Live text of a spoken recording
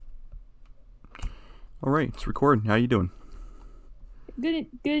All right, it's recording. How you doing? Good,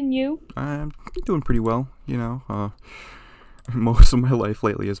 good, and you? I'm doing pretty well. Most of my life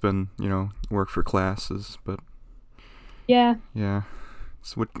lately has been, work for classes, but Yeah, yeah,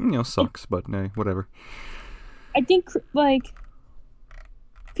 it's what sucks, but hey, whatever. I think like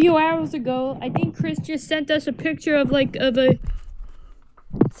a few hours ago, I think Chris just sent us a picture of a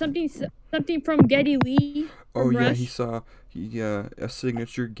something something from Geddy Lee Oh from yeah, he Rush. saw a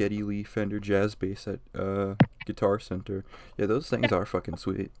signature Geddy Lee Fender jazz bass at Guitar Center. Yeah, those things are fucking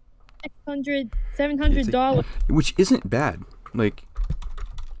sweet. 600 seven It's hundred like, dollars. which isn't bad. Like,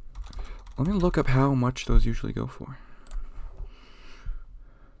 let me look up how much those usually go for.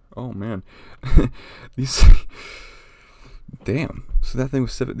 Oh man, these damn. So that thing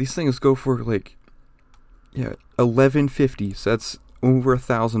was seven. These things go for like 1150. So that's over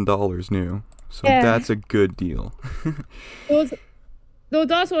 $1,000 new. So Yeah, that's a good deal. there was there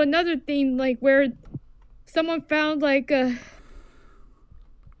was also another thing like where someone found a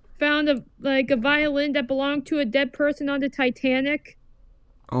violin that belonged to a dead person on the Titanic.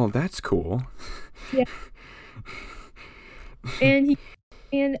 Oh, that's cool. Yeah, and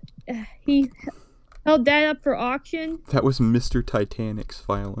he held that up for auction. That was Mr. Titanic's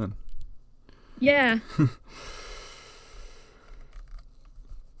violin. Yeah.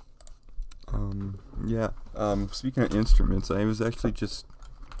 Yeah. Speaking of instruments, I was actually just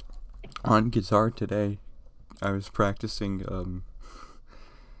on guitar today. I was practicing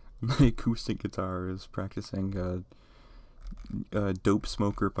my acoustic guitar. I was practicing "Dope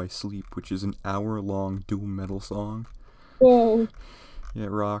Smoker" by Sleep, which is an hour-long doom metal song. Whoa. Yeah, it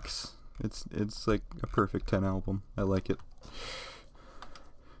rocks. It's like a perfect 10 album. I like it.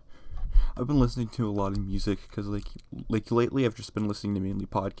 I've been listening to a lot of music because like lately I've just been listening to mainly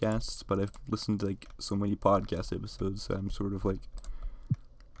podcasts, but I've listened to like so many podcast episodes that I'm sort of like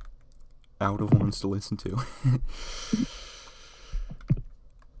out of ones to listen to.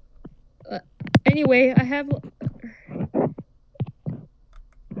 Uh, anyway, I have.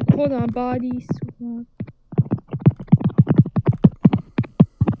 Hold on, body swap.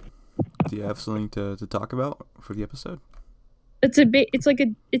 Do you have something to talk about for the episode? It's a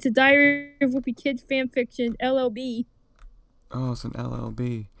Diary of Wimpy Kid fan fiction LLB. Oh, it's an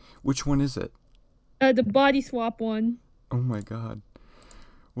LLB. Which one is it? The body swap one. Oh my god.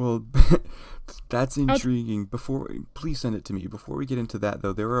 Well, that's I'll, intriguing. Please send it to me. Before we get into that,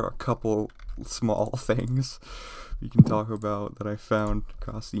 though, there are a couple small things we can talk about that I found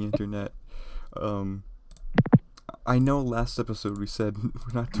across the internet. Um, I know last episode we said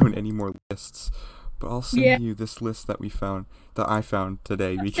we're not doing any more lists, but I'll yeah. send you this list that I found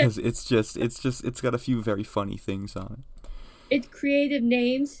today because it's got a few very funny things on it. It's creative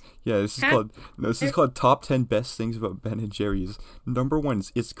names. Yeah, Half, this is called Top 10 Best Things About Ben and Jerry's. Number one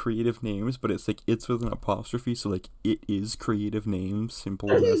is it's creative names, but it's like it's with an apostrophe, so like it is creative names, simple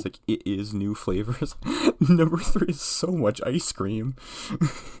as like it is new flavors. Number three is so much ice cream.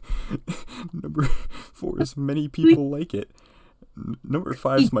 Number four is many people like it. Number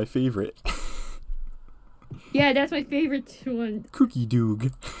five is my favorite. yeah, that's my favorite one. Cookie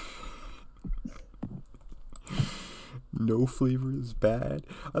Doog. No flavor is bad.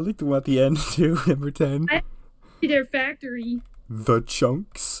 I like the one at the end too. Number 10. I see their factory. The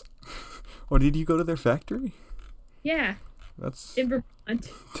Chunks. Oh, did you go to their factory? Yeah, That's. in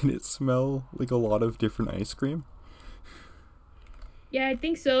Vermont. Did it smell like a lot of different ice cream? Yeah, I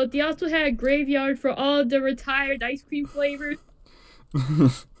think so. They also had a graveyard for all the retired ice cream flavors. I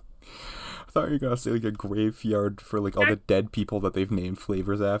thought you were gonna say like a graveyard for like all the dead people that they've named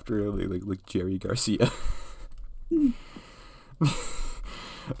flavors after, like Jerry Garcia.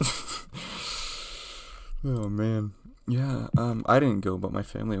 Oh man, yeah. I didn't go, but my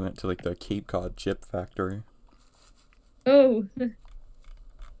family went to like the Cape Cod chip factory. Oh,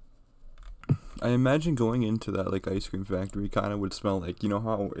 I imagine going into that like ice cream factory kind of would smell like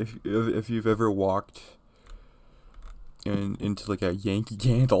how if you've ever walked into like a Yankee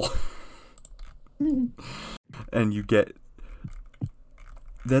Candle and you get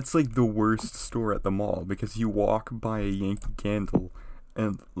that's like the worst store at the mall because you walk by a Yankee Candle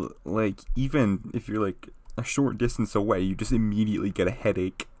and like even if you're like a short distance away you just immediately get a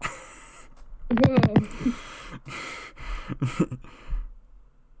headache. whoa.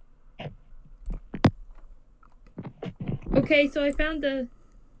 Okay, so I found the.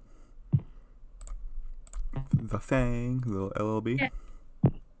 The thing, the LLB. Yeah,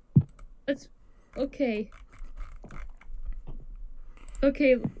 let's. Okay.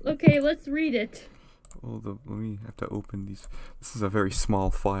 Okay, let's read it. Oh, let me have to open these. This is a very small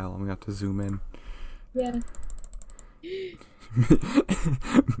file. I'm gonna have to zoom in. Yeah.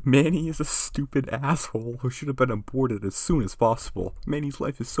 Manny is a stupid asshole who should have been aborted as soon as possible. Manny's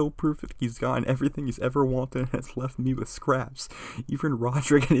life is so perfect, he's gotten everything he's ever wanted and has left me with scraps. Even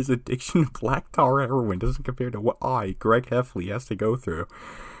Roderick and his addiction to black tar heroin doesn't compare to what I, Greg Heffley, has to go through.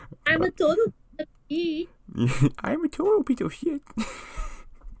 I'm a total E. I'm a total piece of shit.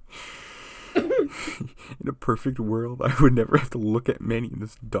 In a perfect world, I would never have to look at Manny in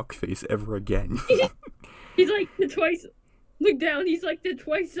this duck face ever again. He's like the twice. Look down. He's like the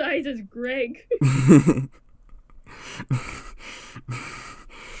twice size as Greg.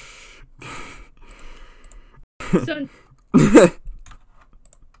 Son.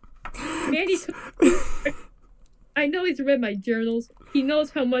 Manny. I know he's read my journals. He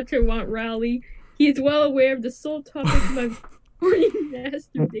knows how much I want Rowley. He is well aware of the sole topic of my morning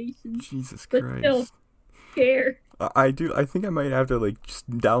masturbation. Jesus but Christ. Still, care. I think I might have to like just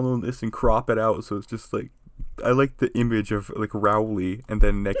download this and crop it out so it's just like I like the image of like Rowley and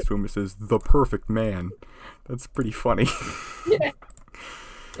then next to him it says the perfect man. That's pretty funny. Yeah.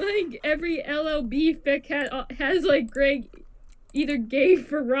 Like every LLB fic has like Greg either gay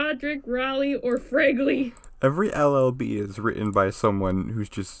for Roderick, Rowley, or Fregley. Every LLB is written by someone who's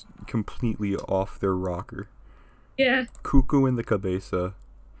just completely off their rocker. Yeah. Cuckoo in the cabeza.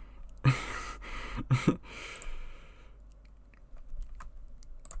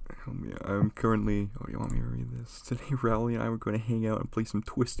 I'm currently... Oh, you want me to read this? Today, Rowley and I were going to hang out and play some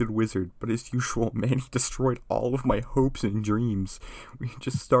Twisted Wizard, but as usual, Manny destroyed all of my hopes and dreams. We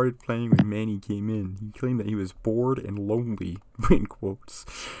just started playing when Manny came in. He claimed that he was bored and lonely, in quotes.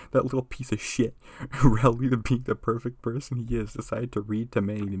 That little piece of shit. Rowley, being the perfect person he is, decided to read to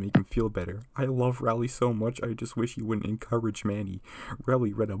Manny to make him feel better. I love Rowley so much, I just wish he wouldn't encourage Manny.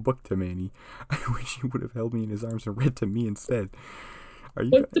 Rowley read a book to Manny. I wish he would have held me in his arms and read to me instead. Are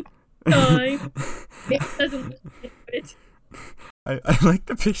you... What's the time? It doesn't it. I like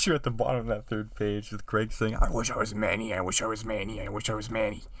the picture at the bottom of that third page with Greg saying, I wish I was Manny, I wish I was Manny, I wish I was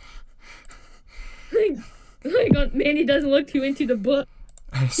Manny. Manny doesn't look too into the book.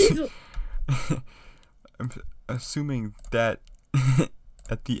 I'm assuming that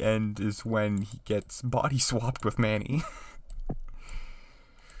at the end is when he gets body swapped with Manny.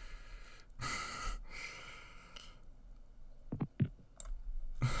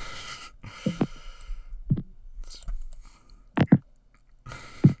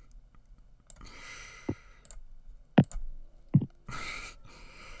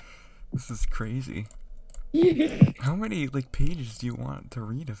 This is crazy. How many like pages do you want to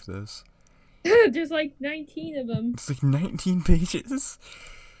read of this? There's like 19 of them. It's like 19 pages?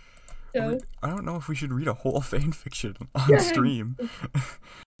 So I don't know if we should read a whole fan fiction on stream.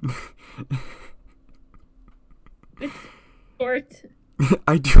 It's short.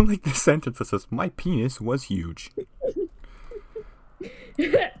 I do like the sentence that says, my penis was huge.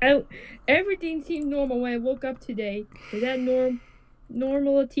 Everything seemed normal when I woke up today, but that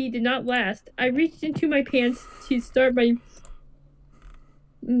normality did not last. I reached into my pants to start my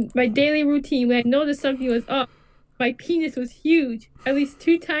daily routine when I noticed something was up. My penis was huge, at least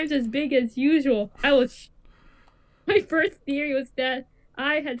 2 times as big as usual. My first theory was that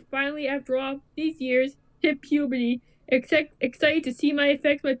I had finally, after all these years, hit puberty. Excited to see my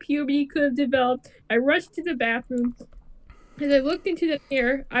effects my puberty could have developed, I rushed to the bathroom. As I looked into the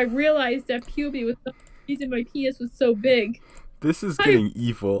mirror, I realized that puberty was the reason my penis was so big. This is getting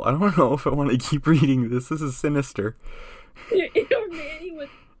evil. I don't know if I want to keep reading this. This is sinister. Manny was...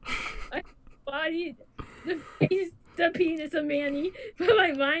 I embodied the penis of Manny, but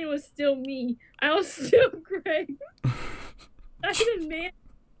my mind was still me. I was still Greg. I was a man,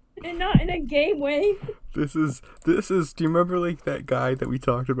 and not in a gay way. This is. Do you remember like that guy that we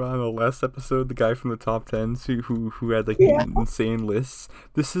talked about in the last episode? The guy from the top 10s who had like insane lists.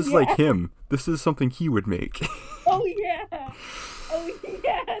 This is like him. This is something he would make. Oh yeah.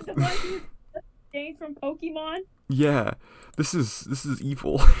 The one who's James from Pokemon. Yeah. This is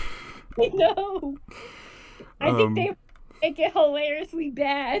evil. I know. I think they make it hilariously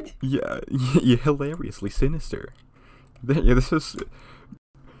bad. Yeah, hilariously sinister. Yeah, this is.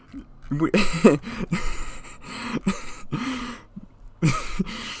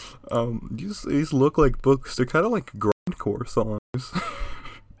 These look like books. They're kind of like grindcore songs.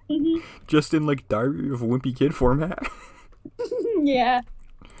 Mm-hmm. Just in like Diary of a Wimpy Kid format. Yeah.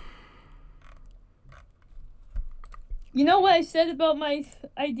 You know what I said about my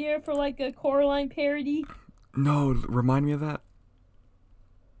idea for like a Coraline parody? No, remind me of that.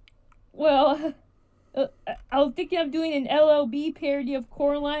 Well, I was thinking of doing an LLB parody of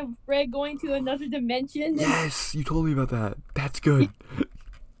Coraline with Fred going to another dimension. Yes, you told me about that. That's good.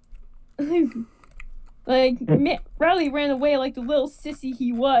 Like, Riley ran away like the little sissy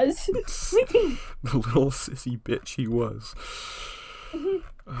he was. The little sissy bitch he was.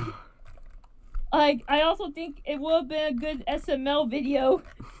 Like, I also think it would have been a good SML video.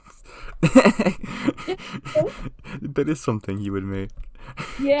 That is something he would make.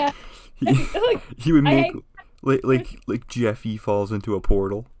 Yeah. He would make like Jeffy falls into a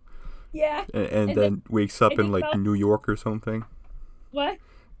portal. Yeah. And then wakes up in like New York or something. What?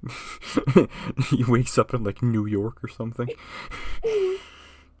 He wakes up in like New York or something.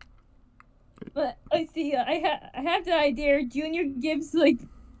 But I see. I have the idea. Junior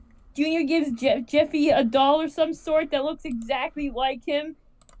gives Jeffy a doll or some sort that looks exactly like him,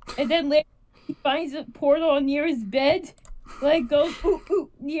 and then later he finds a portal near his bed, like goes ooh ooh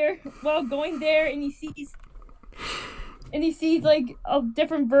near while going there, and he sees like a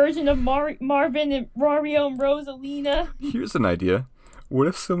different version of Marvin and Mario and Rosalina. Here's an idea. What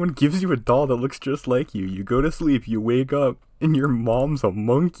if someone gives you a doll that looks just like you? You go to sleep, you wake up, and your mom's a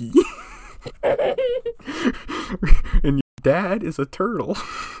monkey. And your dad is a turtle.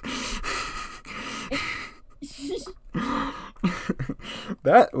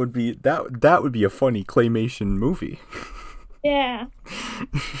 That would be a funny claymation movie. Yeah.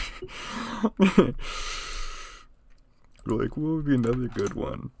 You're like, what would be another good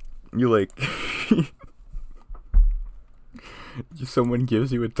one? You like someone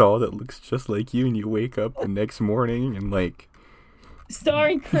gives you a doll that looks just like you, and you wake up the next morning and like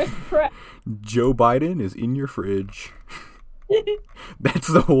starring Chris Pratt. Joe Biden is in your fridge. That's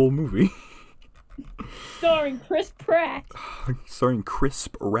the whole movie. Starring Chris Pratt. Starring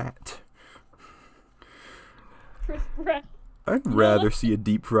Crisp Rat. Chris Pratt. I'd rather see a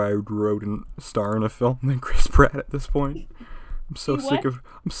deep fried rodent star in a film than Chris Pratt at this point. I'm so sick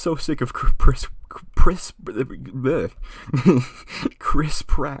of Chris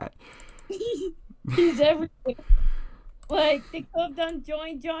Pratt. He's everywhere. Like, they could have done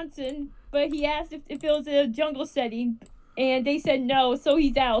Dwayne Johnson, but he asked if it was a jungle setting, and they said no, so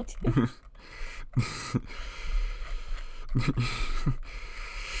he's out.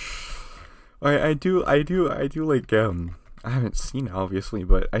 I do like I haven't seen it obviously,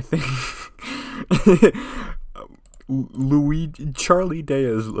 but I think Charlie Day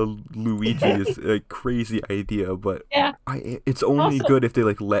as Luigi is a crazy idea, but yeah. It's only also good if they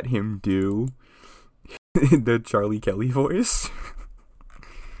like let him do the Charlie Kelly voice.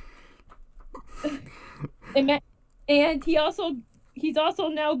 And he's also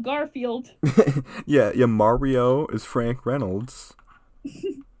now Garfield. yeah, Mario is Frank Reynolds.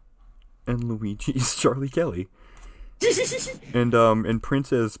 And Luigi is Charlie Kelly. And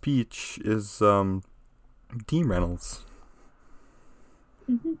Princess Peach is Dean Reynolds.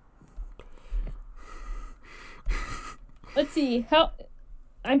 Mm-hmm. Let's see.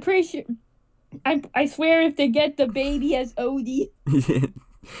 I'm pretty sure. I swear, if they get the baby as Odie.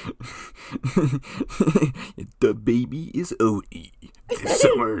 The baby is Odie. This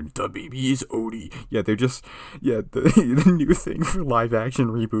summer, the baby is Odie. Yeah, they're just the new thing for live action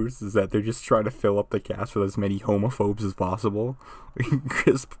reboots is that they're just trying to fill up the cast with as many homophobes as possible.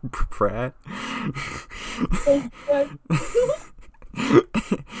 Chris Pratt.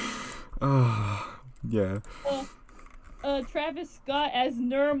 Oh, yeah. Travis Scott as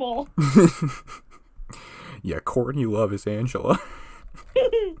Nermal. Yeah, Courtney Love is Angela.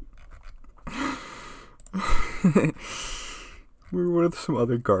 What are some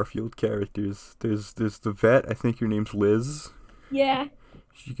other Garfield characters? There's the vet. I think your name's Liz. Yeah.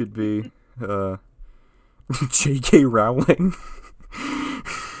 She could be J.K. Rowling.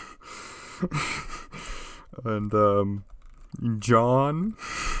 And John.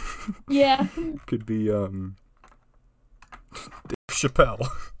 Yeah. Could be Dave Chappelle.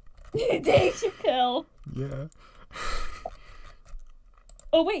 Dave Chappelle. Yeah.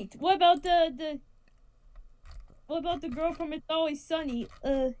 Oh wait, what about the girl from It's Always Sunny?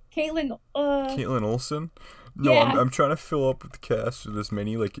 Caitlin Olsen? No, yeah. I'm trying to fill up the cast with as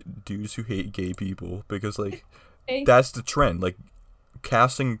many like dudes who hate gay people because like okay. That's the trend. Like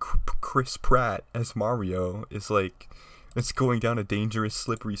casting Chris Pratt as Mario is like it's going down a dangerous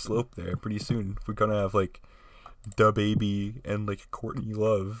slippery slope there. Pretty soon we're gonna have like the baby and like Courtney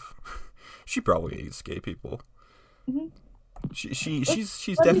Love. She probably hates gay people. Mm-hmm.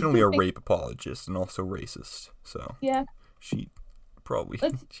 She's definitely a rape apologist and also racist. So yeah, she probably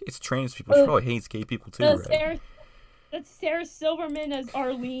it's trans people. She probably hates gay people too, right? That's Sarah Silverman as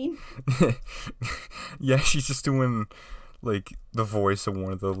Arlene. Yeah, she's just doing like the voice of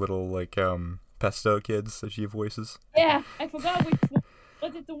one of the little like pesto kids that she voices. Yeah, I forgot which one.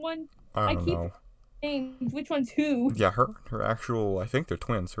 Was it the one? I don't know. names. Which one's who? Yeah, her actual. I think they're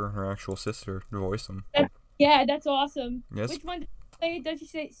twins. Her and her actual sister voice them. Yeah, that's awesome. Yes. Which one does she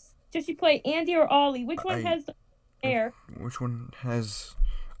say? Does she play Andy or Ollie? Which one has the hair? Which one has?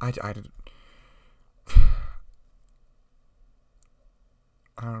 I don't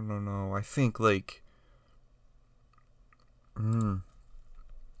know. I think like. I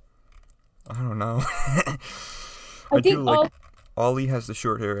don't know. I do like Ollie has the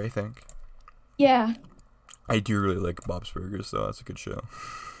short hair, I think. Yeah. I do really like Bob's Burgers, though. That's a good show.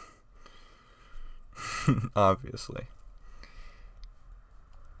 Obviously.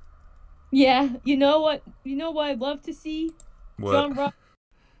 Yeah. You know what? You know what I'd love to see? What? John Ross,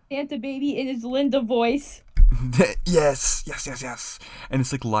 Santa Baby in his Linda voice. Yes. And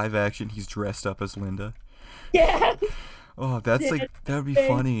it's like live action. He's dressed up as Linda. Yeah. Oh, that would be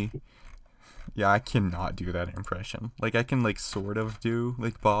funny. Yeah, I cannot do that impression. Like, I can, like, sort of do,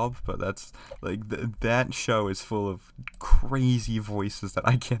 like, Bob, but that's, like, that show is full of crazy voices that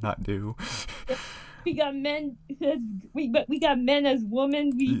I cannot do. We got men as we got men as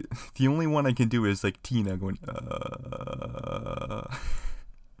women. The only one I can do is, like, Tina going,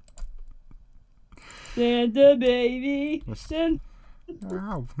 Santa Baby. Oh, Santa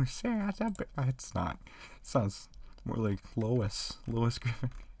Baby. It's not. It sounds more like Lois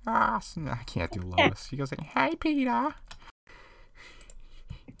Griffin. I can't do Lois. She goes like, "Hey, Peter.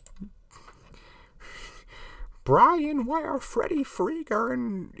 Brian, why are Freddy Frieger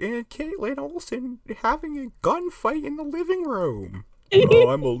and Caitlin Olsen having a gunfight in the living room?" Oh,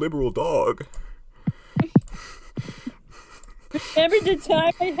 I'm a liberal dog. Remember the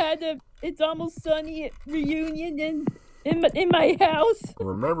time I had a It's Almost Sunny reunion in my house?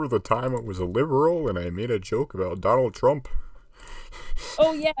 Remember the time I was a liberal and I made a joke about Donald Trump?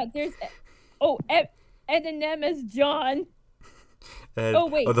 Oh yeah, there's Ed and M as John. Oh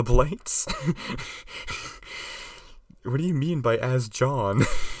wait, the Blanks. What do you mean by as John?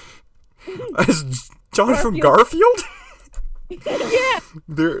 As John from Garfield? Yeah.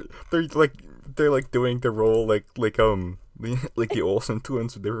 They're doing the role like the Olsen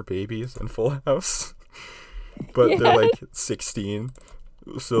twins when they were babies in Full House, but they're like 16,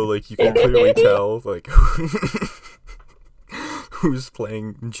 so like you can clearly tell like who's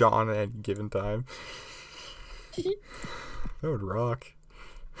playing John at any given time. That would rock.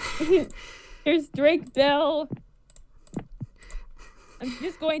 There's Drake Bell. I'm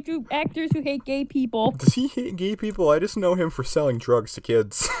just going through actors who hate gay people. Does he hate gay people? I just know him for selling drugs to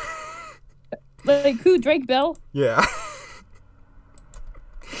kids. Like who? Drake Bell? Yeah.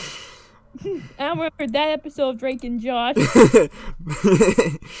 I remember that episode of Drake and Josh.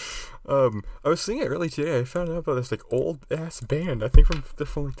 I was seeing it early today. I found out about this like old ass band. I think from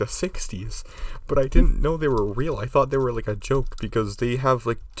like the 60s, but I didn't know they were real. I thought they were like a joke because they have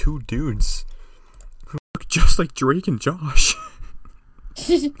like two dudes who look just like Drake and Josh.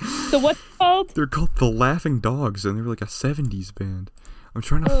 So what's it called? They're called the Laughing Dogs, and they were like a 70s band. I'm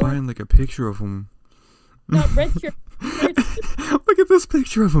trying to find like a picture of them. Not Red Shirt. Look at this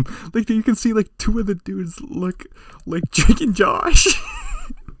picture of them. Like you can see like two of the dudes look like Drake and Josh.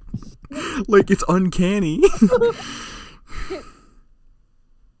 Like it's uncanny.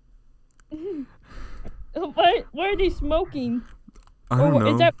 Why are they smoking? I don't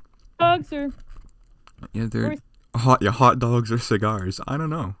know. Is that dogs or? Yeah, they're hot dogs or cigars. I don't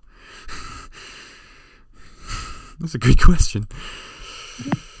know. That's a good question.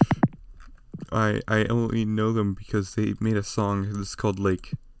 I only know them because they made a song that's called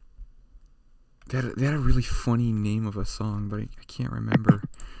like. They had a really funny name of a song, but I can't remember.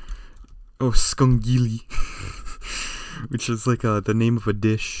 Oh, Skungili, which is like the name of a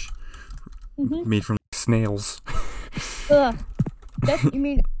dish made from snails. Ugh. You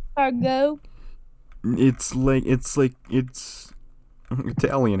mean escargot? It's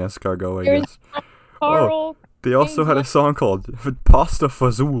Italian escargot, I guess. Carl. They also had a song called Pasta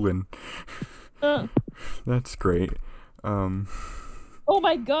Fazoolin. That's great. Oh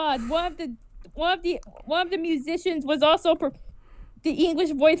my God! One of the musicians was also the English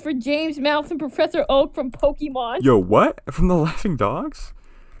voice for James Mouth and Professor Oak from Pokemon. Yo, what? From the Laughing Dogs?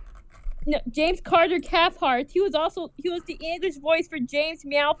 No, James Carter Cathcart. He was the English voice for James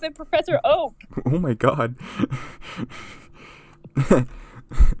Mouth and Professor Oak. Oh my God. I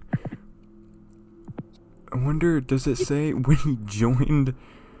wonder, does it say when he joined?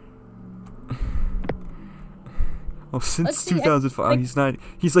 Oh, since 2005,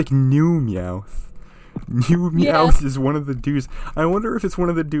 he's like New Meowth. New Meowth is one of the dudes. I wonder if it's one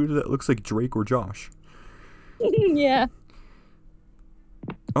of the dudes that looks like Drake or Josh. Yeah.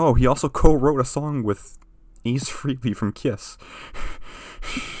 Oh, he also co-wrote a song with Ace Frehley from Kiss.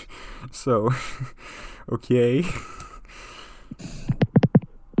 So, Okay.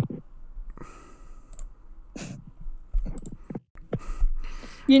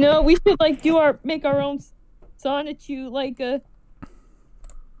 You know, we should like make our own Sonichu, like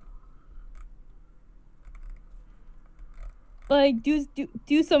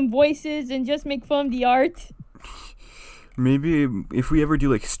do some voices and just make fun of the art. Maybe if we ever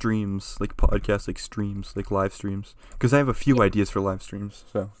do like streams, like podcasts, like streams, like live streams, because I have a few ideas for live streams,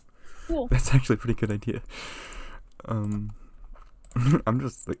 so Cool. that's actually a pretty good idea. I'm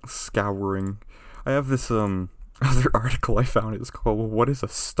just like scouring. I have this other article I found. It's called "What is a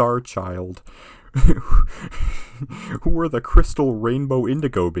Star Child?" Who are the crystal rainbow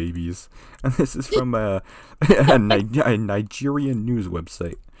indigo babies? And this is from a Nigerian news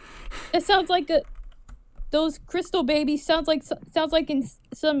website. It sounds like those crystal babies sounds like in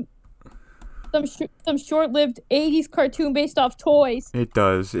some short-lived 80s cartoon based off toys. It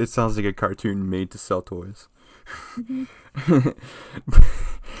does. It sounds like a cartoon made to sell toys. Mm-hmm.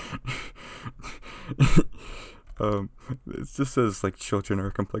 It just says like children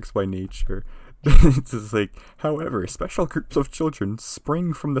are complex by nature. It's just like, however, special groups of children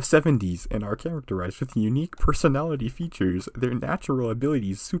spring from the 70s and are characterized with unique personality features. Their natural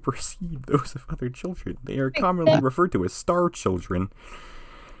abilities supersede those of other children. They are commonly referred to as star children.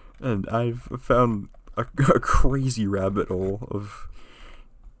 And I've found a crazy rabbit hole of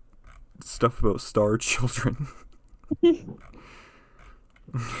stuff about star children.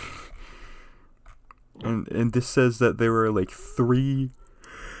 And this says that there were like three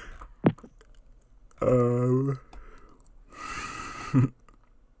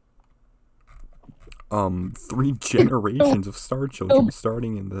generations of star children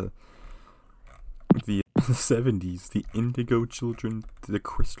starting in the 70s. The indigo children, the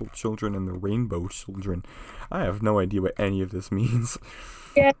crystal children, and the rainbow children. I have no idea what any of this means.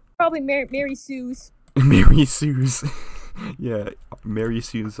 Yeah, probably Mary Sue's. Mary Sue's. Yeah, Mary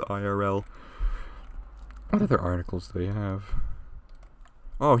Sue's IRL. What other articles do they have?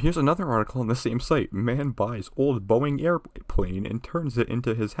 Oh, here's another article on the same site. Man buys old Boeing airplane and turns it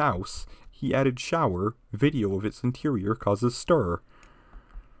into his house. He added shower. Video of its interior causes stir.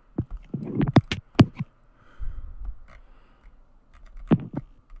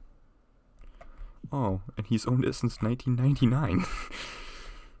 Oh, and he's owned it since 1999.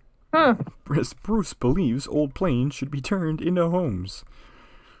 Huh. Bruce believes old planes should be turned into homes.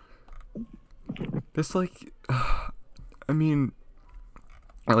 It's like, I mean,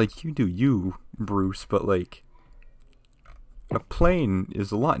 like, you do you, Bruce, but like, a plane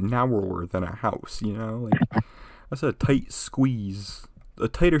is a lot narrower than a house, you know? Like, that's a tight squeeze. A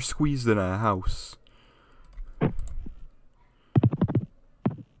tighter squeeze than a house.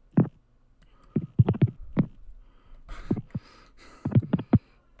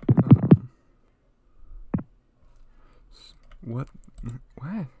 What?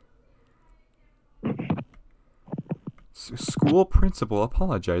 School principal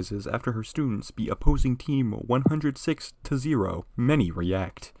apologizes after her students beat opposing team 106-0. Many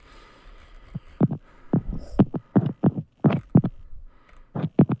react.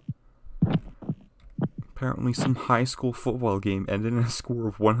 Apparently some high school football game ended in a score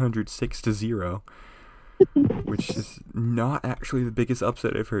of 106-0. Which is not actually the biggest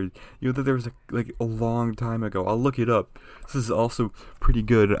upset I've heard. You know that there was a long time ago. I'll look it up. This is also pretty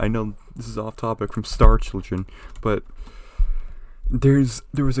good. I know this is off topic from Star Children, but there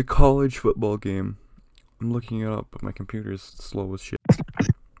was a college football game. I'm looking it up, but my computer is slow as shit.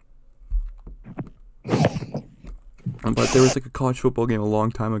 But there was like a college football game a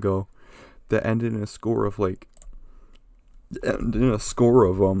long time ago that ended in a score of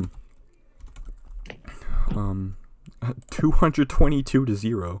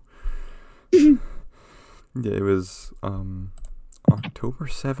 222-0. Yeah, it was October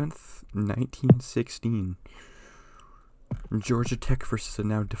 7th, 1916. Georgia Tech versus a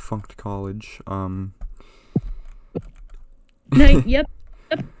now defunct college. Yep.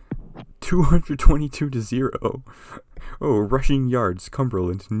 222-0. Oh, rushing yards,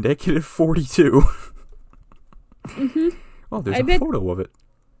 Cumberland, -42. Mm-hmm. Oh, there's a photo of it.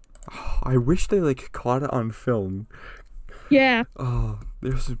 Oh, I wish they caught it on film. Yeah. Oh,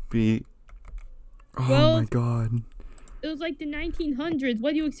 this would be. Oh well, my god. It was like the 1900s.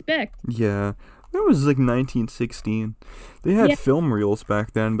 What do you expect? Yeah, that was 1916. They had film reels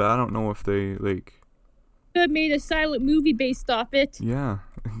back then, but I don't know if they Could have made a silent movie based off it. Yeah.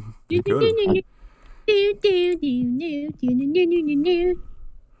 They could.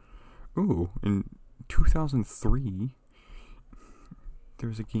 Ooh, in 2003, there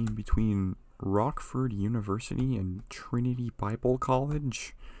was a game between Rockford University and Trinity Bible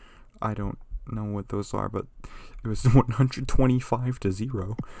College. I don't know what those are, but it was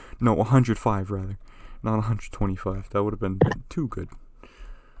 125-0. No, 105 rather, not 125. That would have been too good.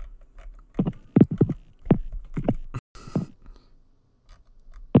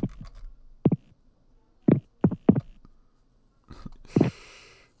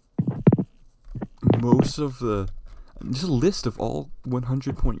 Most of the just a list of all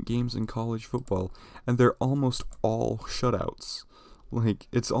 100-point games in college football, and they're almost all shutouts. Like,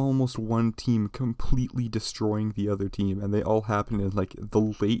 it's almost one team completely destroying the other team, and they all happen in like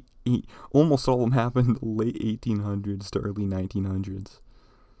almost all of them happen in the late 1800s to early 1900s.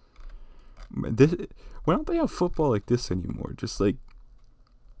 Why don't they have football like this anymore? Just like,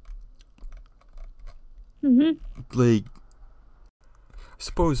 like, I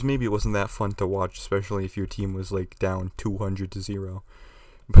suppose maybe it wasn't that fun to watch, especially if your team was like down 200-0.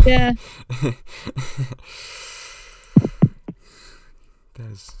 Yeah.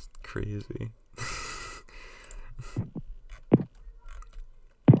 That's crazy.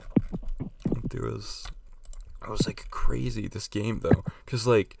 I was like crazy this game though, because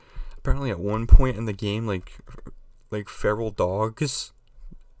like apparently at one point in the game, like feral dogs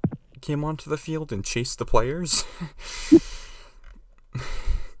came onto the field and chased the players.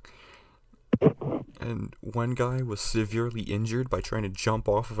 And one guy was severely injured by trying to jump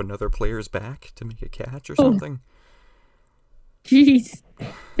off of another player's back to make a catch or something. Jeez,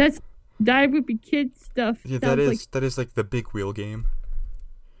 that's Die-Whoopie kid stuff. Yeah, that is like the big wheel game.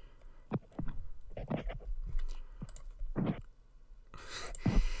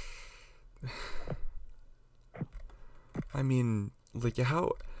 I mean, like,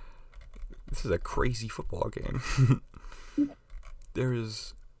 how... This is a crazy football game. There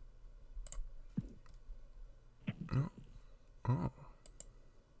is... Oh,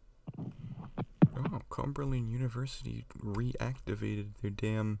 Cumberland University reactivated their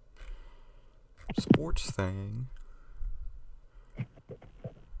damn sports thing.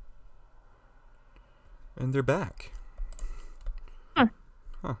 And they're back. Huh.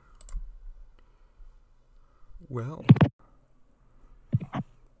 Well.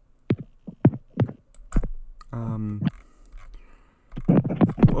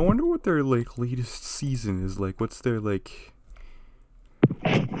 I wonder what their, like, latest season is like. What's their, like...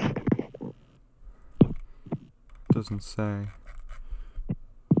 Doesn't say.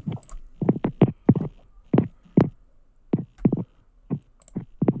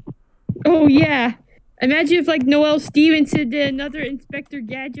 Oh yeah. Imagine if like Noelle Stevenson did another Inspector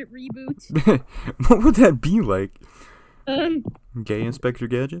Gadget reboot. What would that be like? Gay Inspector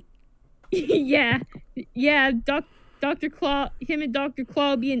Gadget? Yeah. Dr. Claw, him and Dr.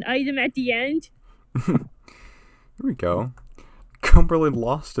 Claw be an item at the end. Here we go. Cumberland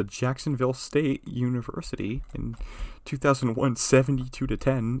lost to Jacksonville State University in 2001,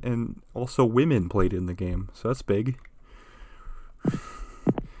 72-10, and also women played in the game, so that's big.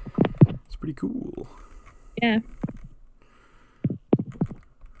 It's pretty cool. Yeah.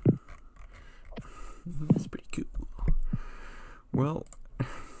 That's pretty cool. Well,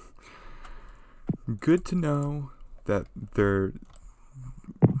 good to know that they're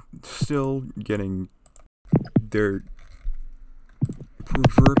still getting their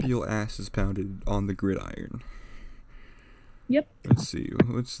proverbial asses pounded on the gridiron. Yep. Let's see,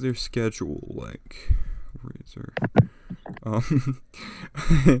 what's their schedule like? Where is there?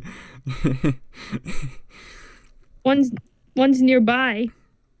 One's nearby.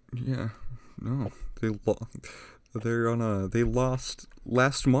 Yeah, no, they lost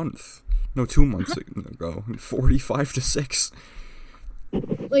last month. No, 2 months ago, 45-6.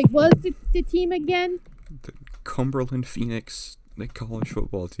 Like, what's the team again? The Cumberland Phoenix, the college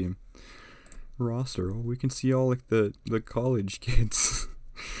football team roster. We can see all like the college kids.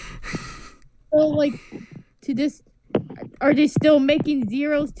 Oh, like, to this, are they still making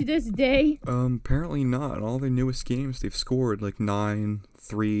zeros to this day? Apparently not. All their newest games, they've scored like 9,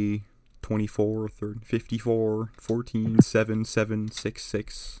 3, 24, 54, 14, 7, 7, 6,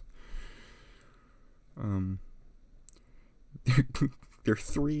 6. They're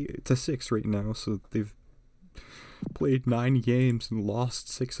 3-6 right now, so they've played 9 games and lost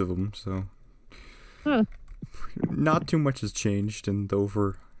 6 of them, so not too much has changed in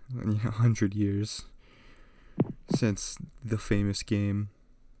over 100 years since the famous game.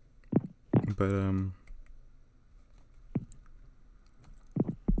 But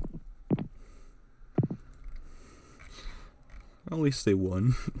at least they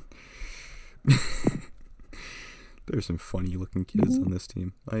won. There's some funny looking kids on this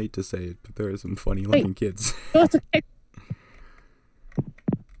team. I hate to say it, but there are some funny looking kids. I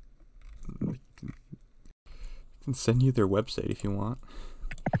can send you their website if you want.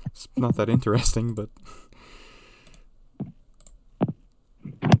 It's not that interesting, but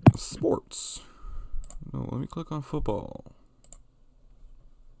sports. No, let me click on football.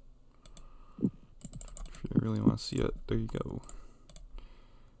 If you really want to see it, there you go.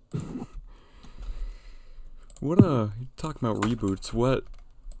 Talking about reboots, what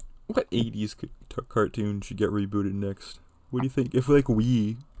 80s cartoon should get rebooted next? What do you think? If like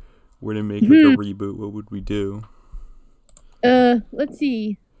we were to make like a reboot, what would we do? Let's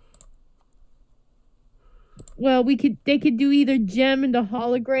see. Well, they could do either Gem and the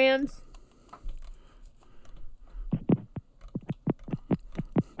Holograms.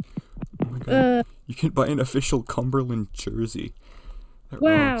 Oh my god. You can buy an official Cumberland jersey. That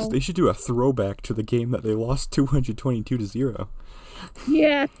wow. rocks. They should do a throwback to the game that they lost 222-0.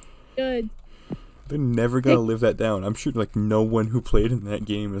 Yeah, good. They're never gonna live that down. I'm sure like no one who played in that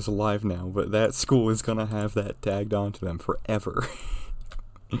game is alive now, but that school is gonna have that tagged onto them forever.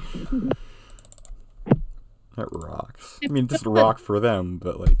 That rocks. I mean, it doesn't rock for them,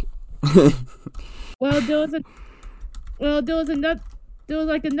 but like. Well, there was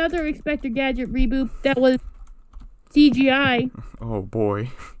like another Inspector Gadget reboot that was CGI. Oh boy,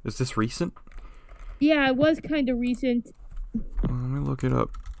 is this recent? Yeah, it was kind of recent. Let me look it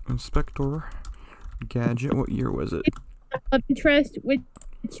up. Inspector Gadget. What year was it? Of interest, who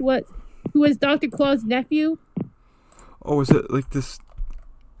was Dr. Claw's nephew? Oh, is it like this?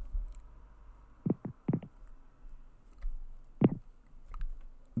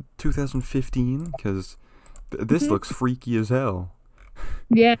 (2015) Because this looks freaky as hell.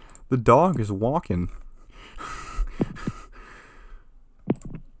 Yeah. The dog is walking.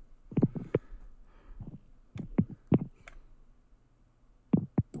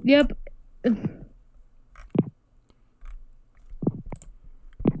 Yep.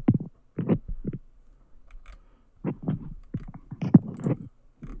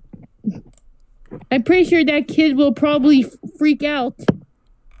 I'm pretty sure that kid will probably freak out.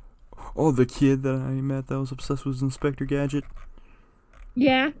 Oh, the kid that I met that was obsessed with Inspector Gadget?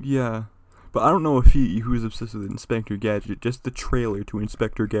 Yeah. Yeah. But I don't know if he was obsessed with Inspector Gadget, just the trailer to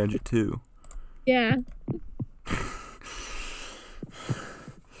Inspector Gadget 2. Yeah.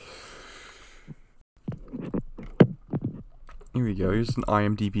 Here we go. Here's an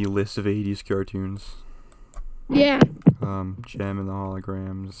IMDb list of 80s cartoons. Yeah. Gem and the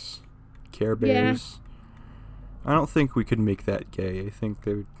Holograms. Care Bears. Yeah. I don't think we could make that gay. I think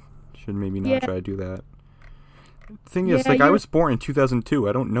they should maybe not try to do that. The thing is, like, I was born in 2002.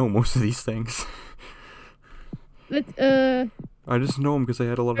 I don't know most of these things. I just know them because I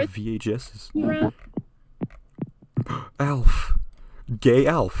had a lot of VHSs. Alf. Gay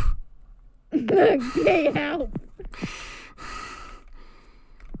Alf. Gay Alf.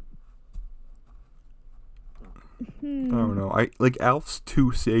 I don't know. Alf's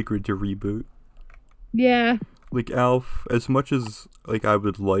too sacred to reboot. Yeah. Like, Alf, as much as, like, I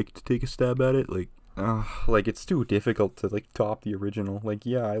would like to take a stab at it, like, it's too difficult to, like, top the original. Like,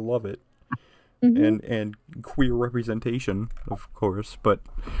 yeah, I love it. And queer representation, of course, but,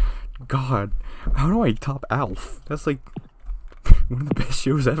 God, how do I top Alf? That's, like, one of the best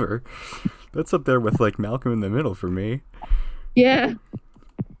shows ever. That's up there with, like, Malcolm in the Middle for me. Yeah.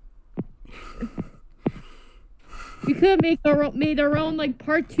 We could have made our own, like,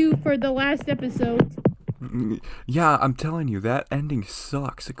 part 2 for the last episode. Yeah, I'm telling you, that ending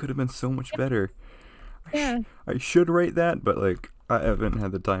sucks. It could have been so much better. Yeah. I should write that, but, like, I haven't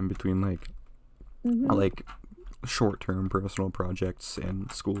had the time between, like, like, short-term personal projects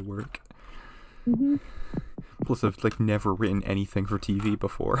and schoolwork. Plus, I've, like, never written anything for TV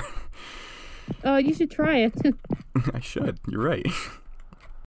before. Oh, you should try it. I should. You're right.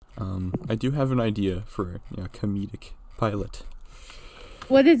 I do have an idea for a comedic pilot.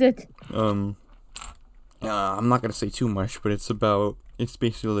 What is it? I'm not gonna say too much, but it's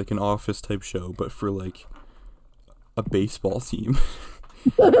basically like an Office type show, but for like a baseball team.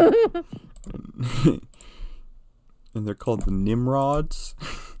 And they're called the Nimrods.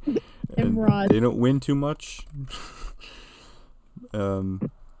 Nimrod. They don't win too much. And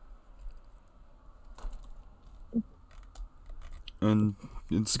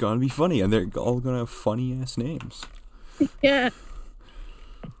it's gonna be funny, and they're all gonna have funny ass names. Yeah.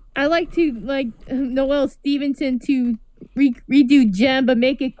 I like Noelle Stevenson to redo Gem, but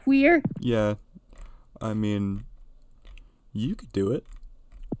make it queer. Yeah. I mean, you could do it.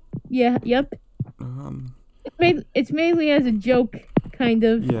 Yeah, yep. It's mainly as a joke, kind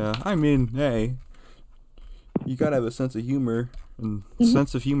of. Yeah, I mean, hey, you gotta have a sense of humor, and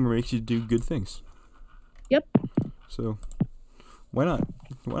sense of humor makes you do good things. Yep. So, why not?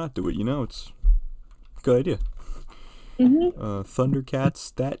 Why not do it? You know, it's a good idea.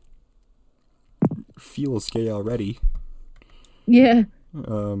 Thundercats, that feels gay already. Yeah.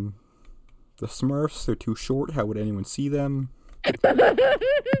 The Smurfs, they're too short. How would anyone see them?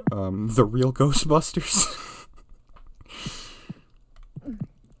 The real Ghostbusters.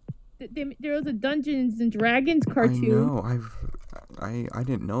 There was a Dungeons and Dragons cartoon. I know. I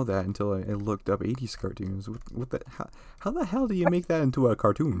didn't know that until I looked up 80s cartoons. What the how the hell do you make that into a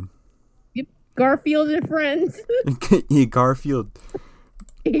cartoon? Yep. Garfield and Friends. Garfield.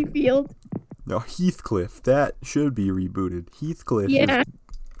 Hayfield. No, Heathcliff. That should be rebooted. Heathcliff. Yeah.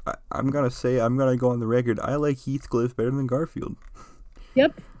 I'm gonna go on the record. I like Heathcliff better than Garfield.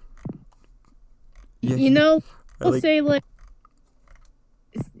 Yep. Yeah,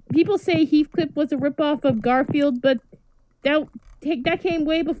 people say Heathcliff was a ripoff of Garfield, but that came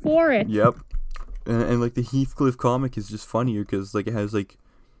way before it. Yep. And like the Heathcliff comic is just funnier because like it has like,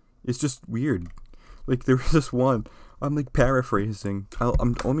 it's just weird. Like there was this one. I'm like paraphrasing.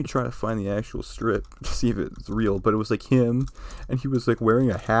 I'm only trying to find the actual strip to see if it's real, but it was like him, and he was like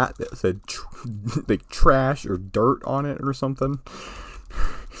wearing a hat that said like trash or dirt on it or something.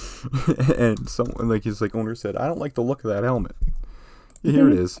 And someone like his like owner said, "I don't like the look of that helmet." Yeah, here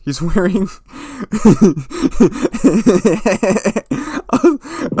it is. He's wearing.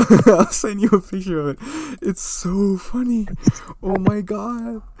 I'll send you a picture of it. It's so funny. Oh my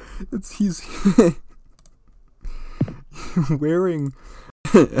god! He's wearing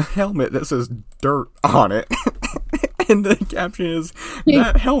a helmet that says dirt on it. And the caption is,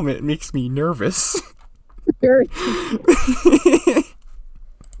 "That helmet makes me nervous." Dirt.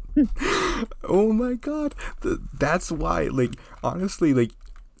 Oh my god. That's why, like, honestly, like,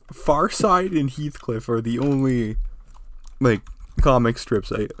 Farside and Heathcliff are the only, like, comic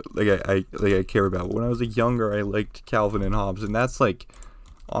strips I care about. When I was younger, I liked Calvin and Hobbes, and that's, like,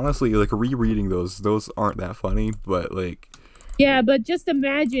 honestly, like, rereading those aren't that funny, but, like... Yeah, but just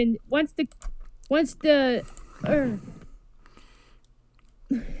imagine,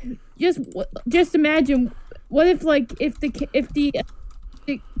 just imagine, what if, like, if the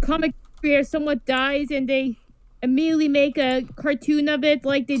comic creator somewhat dies and they immediately make a cartoon of it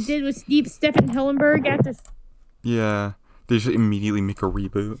like they did with Stephen Hillenburg after... Yeah, they just immediately make a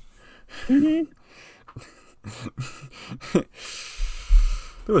reboot. That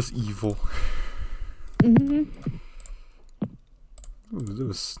was evil. That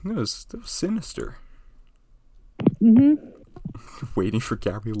was sinister. Waiting for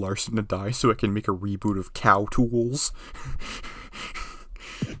Gary Larson to die so I can make a reboot of Cow Tools.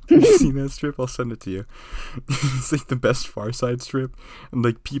 Have you seen that strip? I'll send it to you. It's like the best Far Side strip, and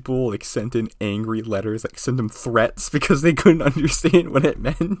like people like sent in angry letters, like sent them threats because they couldn't understand what it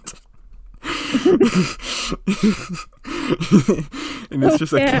meant. And it's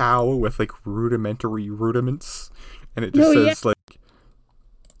just a cow with like rudimentary rudiments, and it just says like,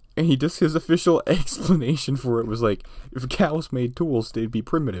 and his official explanation for it was like, if cows made tools, they'd be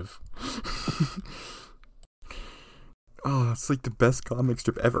primitive. Oh, it's like the best comic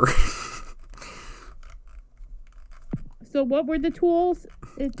strip ever. So what were the tools?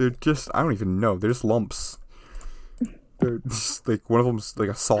 They're just, I don't even know. They're just lumps. They're just like, one of them's like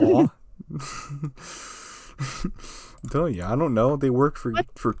a saw. I'm telling you, I don't know. They work for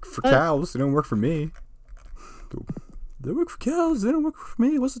cows. They don't work for me. They work for cows. They don't work for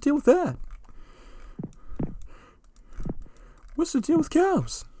me. What's the deal with that? What's the deal with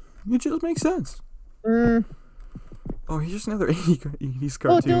cows? It just makes sense. Oh, here's just another 80s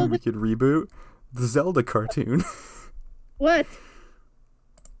cartoon we could reboot. The Zelda cartoon. What?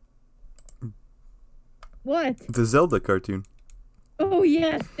 The Zelda cartoon. Oh,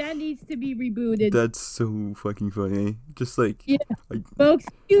 yes, that needs to be rebooted. That's so fucking funny. Just like... Yeah. Well,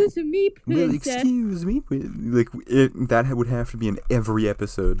 excuse me, princess. Well, excuse me. Like, that would have to be in every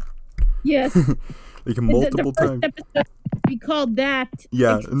episode. Yes. Like, multiple times. We called that.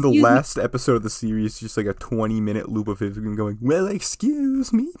 Yeah, in the last episode of the series, just like a 20-minute loop of him going, "Well,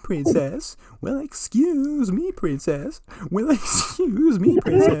 excuse me, princess. Well, excuse me, princess. Well, excuse me,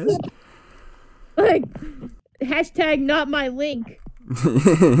 princess." Like, hashtag not my link.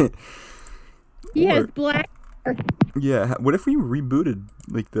 He has black hair. Yeah, what if we rebooted,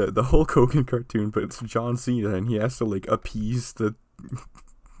 like, the Hulk Hogan cartoon, but it's John Cena, and he has to, like, appease the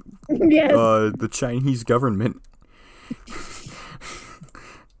Chinese government.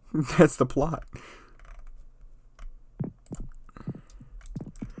 That's the plot.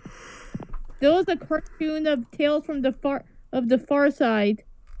 There was a cartoon of Tales from the Far Side.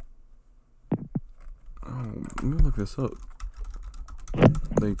 Oh, let me look this up.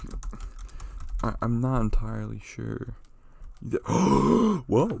 Like, I'm not entirely sure.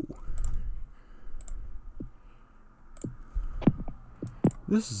 Whoa.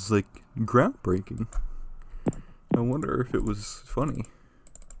 This is like groundbreaking. I wonder if it was funny.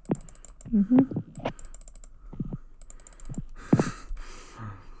 I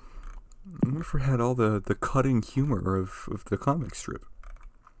wonder if it had all the cutting humor of the comic strip.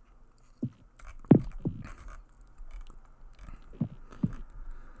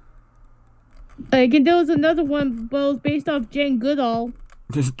 Again, there was another one, but it was based off Jane Goodall.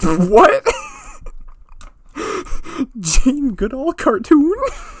 What? Jane Goodall cartoon?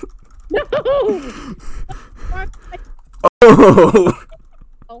 No! Oh!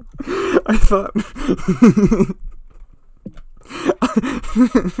 I thought. I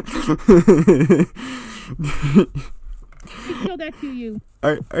show that to you.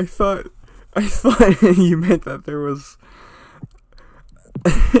 I thought you meant that there was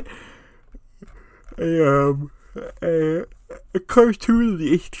a cartoon in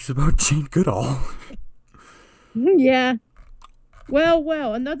the 80s about Jane Goodall. Yeah.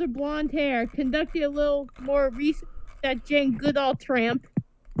 Well, another blonde hair conducted a little more research that Jane Goodall tramp.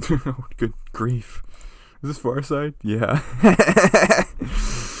 Good grief. Is this Far Side? Yeah.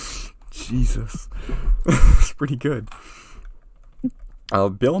 Jesus. It's pretty good.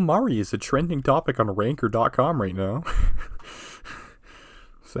 Bill Murray is a trending topic on Ranker.com right now.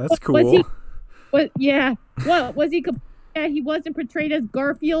 So that's cool. Yeah. What was he? Yeah, he wasn't portrayed as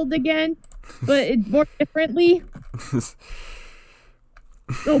Garfield again, but it's more differently.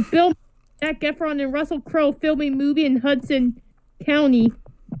 So Bill, Zac Efron, and Russell Crowe filming movie in Hudson County.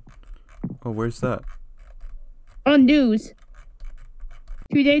 Oh, where's that? On news.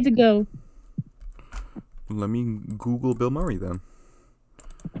 2 days ago. Let me Google Bill Murray then.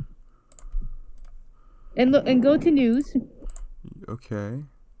 And look and go to news. Okay.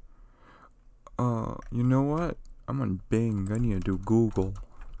 You know what? I'm on Bing. I need to do Google.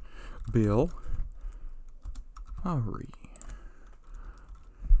 Bill Murray.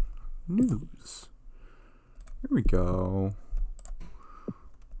 News. Here we go.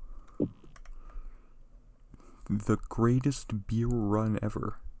 The greatest beer run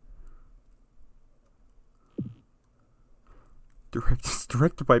ever.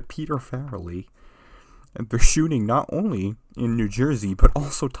 Directed by Peter Farrelly. And they're shooting not only in New Jersey, but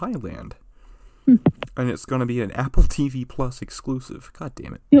also Thailand. And it's going to be an Apple TV Plus exclusive. God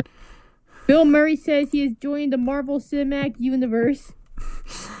damn it. Bill Murray says he has joined the Marvel Cinematic Universe.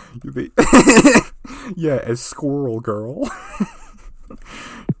 Yeah, as Squirrel Girl.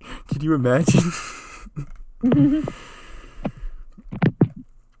 Can you imagine?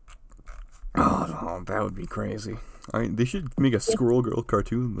 Oh, no, that would be crazy. They should make a Squirrel Girl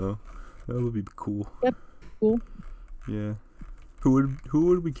cartoon, though. That would be cool. Yep, cool. Yeah. Who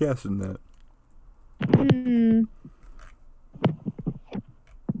would we cast in that?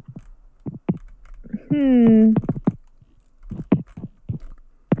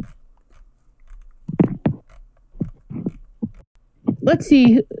 Let's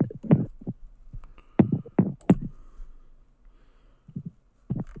see.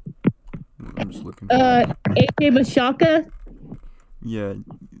 I'm just looking. A.K. Mashaka. Yeah,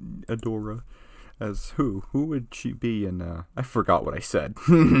 Adora. As who? Who would she be in, I forgot what I said.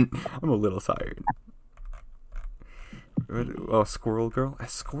 I'm a little tired. Oh, Squirrel Girl? A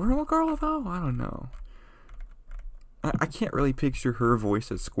Squirrel Girl, though? I don't know. I can't really picture her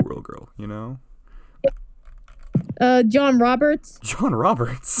voice as Squirrel Girl, you know? John Roberts. John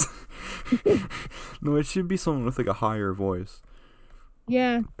Roberts? No, it should be someone with, like, a higher voice.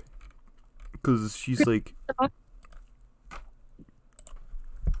 Yeah. Because she's, like...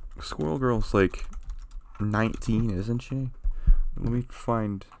 Squirrel Girl's, like, 19, isn't she? Let me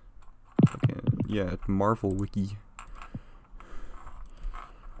find... Okay, yeah, Marvel Wiki.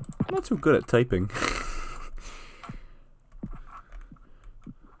 I'm not so good at typing.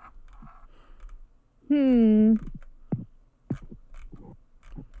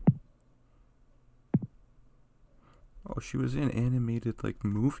 Oh, she was in animated, like,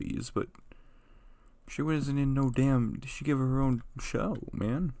 movies, but she wasn't in no damn... She gave her own show,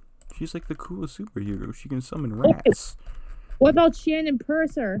 man. She's, like, the coolest superhero. She can summon rats. What about Shannon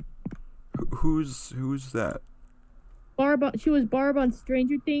Purser? Who's that? She was Barb on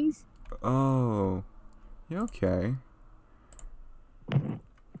Stranger Things. Oh. Yeah, okay.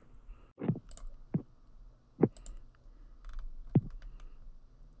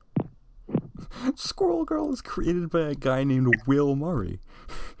 Squirrel Girl is created by a guy named Will Murray.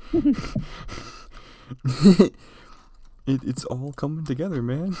 It's all coming together,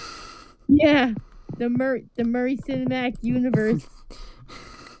 man. Yeah, the Murray Cinematic Universe.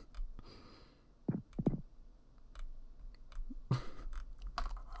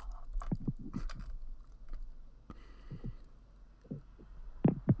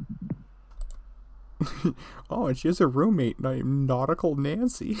 Oh, and she has a roommate named Nautical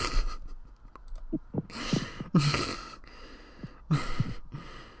Nancy.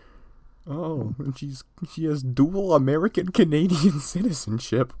 Oh, and she has dual American Canadian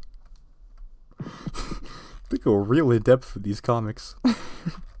citizenship. They go real in depth with these comics.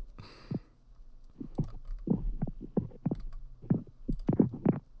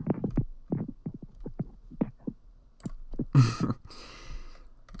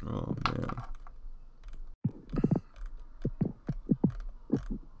 Oh man.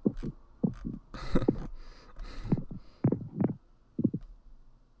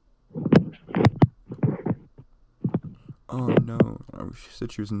 Oh no. Oh, she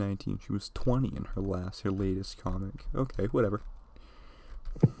said she was 19. She was 20 in her latest comic. Okay, whatever.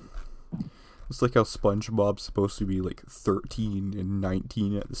 It's like how SpongeBob's supposed to be like 13 and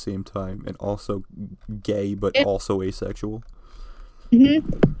 19 at the same time, and also gay but also asexual.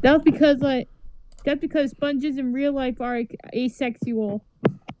 That's because sponges in real life are asexual.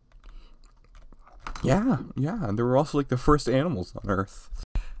 Yeah, and they were also like the first animals on Earth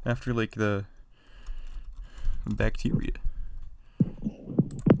after like the bacteria.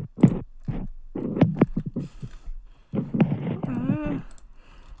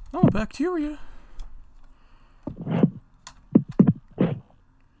 Oh, bacteria.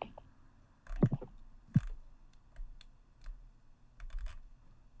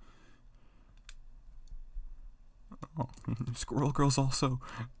 Oh, Squirrel Girl's also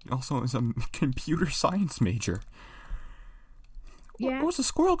is a computer science major. Yeah. What's a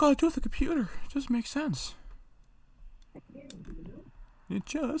squirrel got to do with a computer? It just makes sense. It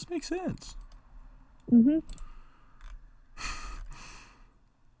just makes sense. You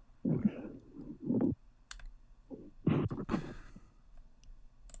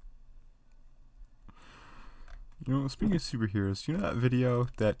know, speaking of superheroes, you know that video,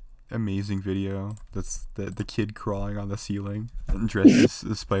 that amazing video that's the kid crawling on the ceiling and dressed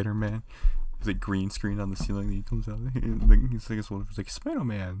as Spider-Man? There's like green screen on the ceiling and he comes out and he's like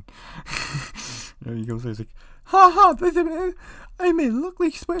Spider-Man. And he comes out, he's like, ha ha, I may look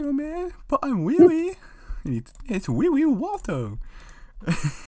like Spider-Man, but I'm Willy. It's Willy Waldo. You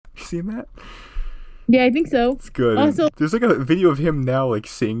seen that? Yeah, I think so. It's good. Also, there's like a video of him now like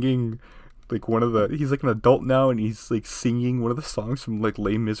singing like he's like an adult now and he's like singing one of the songs from like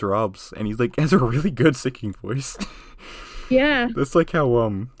Les Miserables and he's like has a really good singing voice. Yeah. That's like how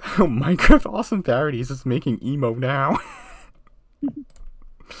Minecraft Awesome Parodies is making emo now.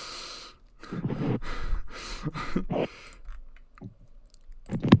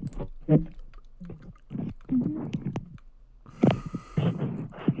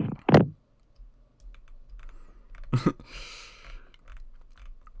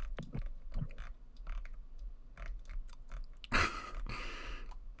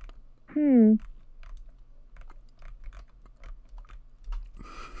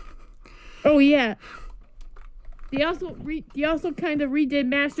 Oh yeah. They also kind of redid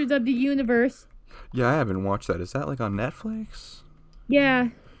Masters of the Universe. Yeah, I haven't watched that. Is that like on Netflix? Yeah.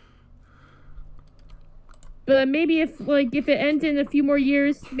 But maybe if it ends in a few more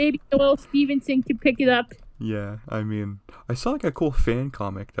years, maybe Noel Stevenson could pick it up. Yeah, I mean, I saw like a cool fan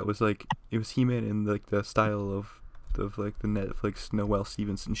comic that was like it was He-Man in like the style of like the Netflix Noel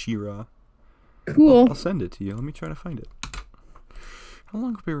Stevenson She-Ra. Cool. I'll send it to you. Let me try to find it. How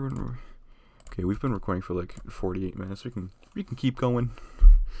long have we been? Okay, we've been recording for like 48 minutes. We can keep going.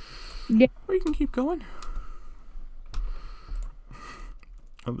 Yeah. We can keep going.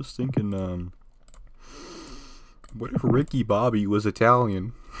 I was thinking, what if Ricky Bobby was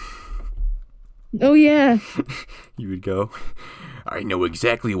Italian? Oh yeah. He would go, I know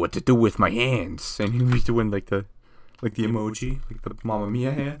exactly what to do with my hands, and he'd be doing like the emoji, like the Mamma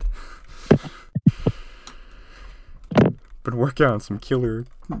Mia hand. Been working on some killer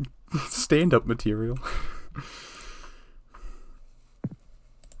stand-up material.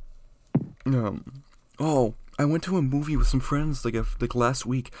 Oh, I went to a movie with some friends like last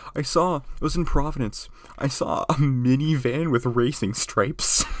week. It was in Providence. I saw a minivan with racing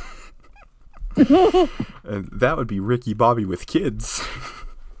stripes. And that would be Ricky Bobby with kids.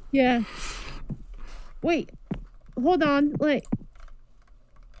 Yeah. Wait. Hold on. Like.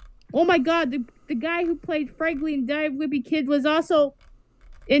 Oh my god, the guy who played Fragley in Dive Whippy Kid was also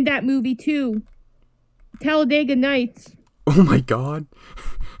in that movie too. Talladega Nights. Oh my god.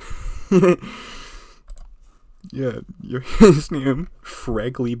 Yeah, his name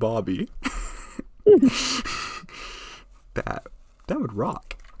Fragley Bobby. That would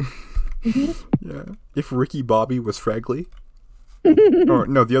rock. Yeah. If Ricky Bobby was Fragley. Or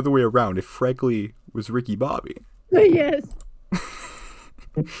no, the other way around. If Fragley was Ricky Bobby. Yes.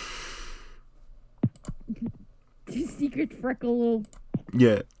 Secret freckle little.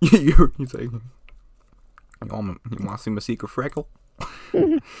 Yeah, he's like, you want to see my secret freckle?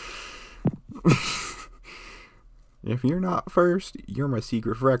 If you're not first, you're my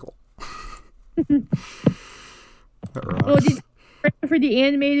secret freckle. That rocks. Oh, did you for the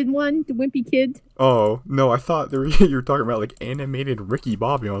animated one, the Wimpy Kid? Oh no, I thought you were talking about like animated Ricky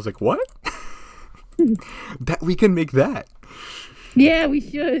Bobby. I was like, what? That we can make that. Yeah, we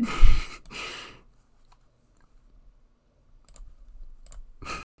should.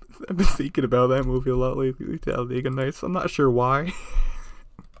 I've been thinking about that movie a lot lately, Talladega Nights. I'm not sure why.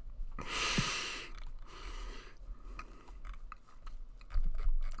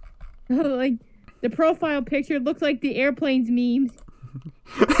 Like, the profile picture looks like the airplanes memes.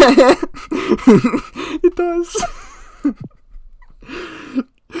 It does.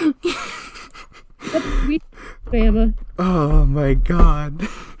 That's sweet, Bama. Oh my god.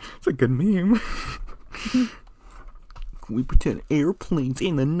 It's a good meme. We pretend airplanes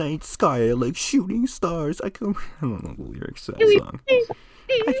in the night sky are like shooting stars. I don't know the lyrics to that song.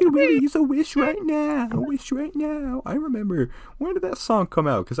 I can raise a wish right now. A wish right now. I remember. When did that song come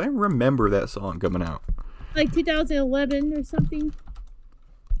out? Because I remember that song coming out. Like 2011 or something.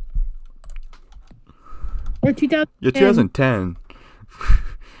 Or 2010. Yeah, 2010.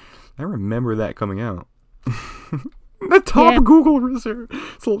 I remember that coming out. The top Google research.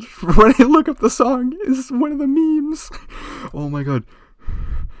 So when I look up the song, is one of the memes. Oh my god.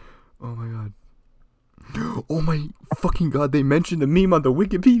 Oh my god. Oh my fucking god, they mentioned a meme on the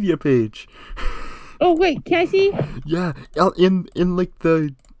Wikipedia page. Oh wait, can I see? Yeah, in like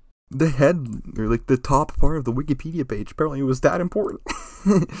the head, or like the top part of the Wikipedia page. Apparently it was that important.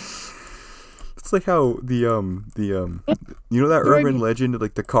 It's like how the you know that urban legend,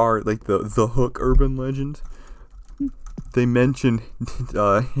 like the car, like the Hook urban legend? They mentioned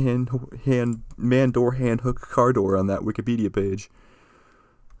man door hand hook car door on that Wikipedia page.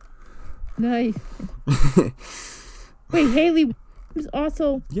 Nice. Wait, Haley Williams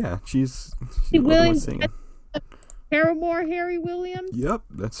also. Yeah, she's Williams. Paramore, Harry Williams. Yep,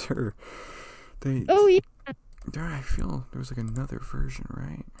 that's her. Oh yeah. I feel there was like another version,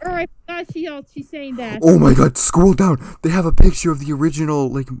 right? Oh, I forgot she's saying that. Oh my god, scroll down. They have a picture of the original,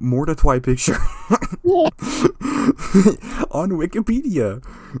 like, Mortatwai picture. On Wikipedia.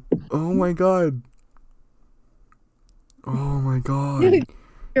 Oh my god. Oh my god.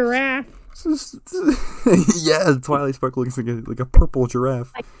 Giraffe. Yeah, Twilight Sparkle looks like a purple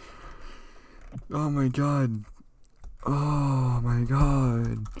giraffe. Oh my god. Oh my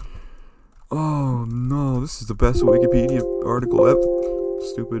god. Oh no, this is the best Wikipedia article ever.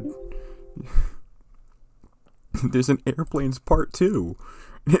 Stupid. There's an Airplanes Part 2.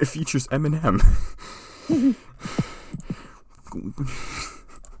 It features Eminem.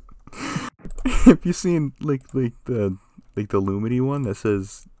 Have you seen like the Lumity one that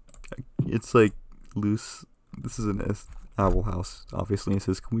says it's like loose? This is an Owl House, obviously. It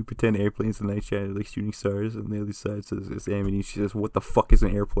says, "Can we pretend airplanes in the night sky are like shooting stars?" And the other side says it's Amity. She says, "What the fuck is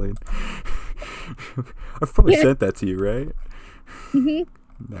an airplane?" I've probably sent that to you, right? Mm-hmm.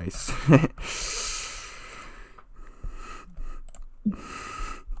 Nice.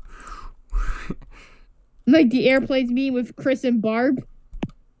 Like the airplanes meme with Chris and Barb.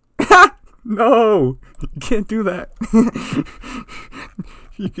 No, you can't do that.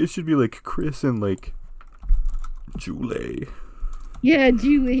 It should be like Chris and like Julie. Yeah,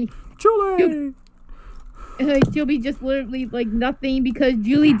 Julie. Julie. And like she'll be just literally like nothing because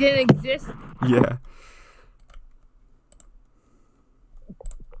Julie didn't exist. Yeah.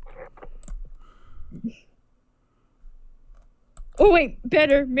 Oh wait,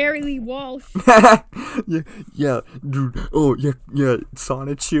 better, Mary Lee Walsh. yeah, dude. Oh yeah,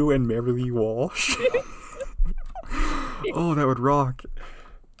 Sonichu and Mary Lee Walsh. Oh, that would rock.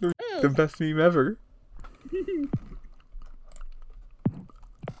 The best meme ever.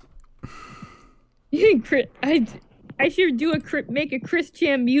 I should make a Chris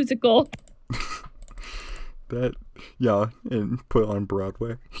Chan musical. Yeah, and put it on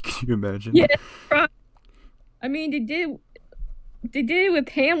Broadway. Can you imagine? Yeah, I mean they did it with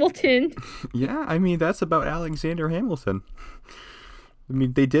Hamilton. Yeah, I mean that's about Alexander Hamilton. I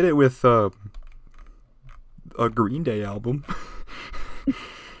mean they did it with a Green Day album.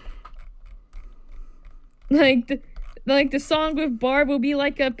 Like the song with Barb will be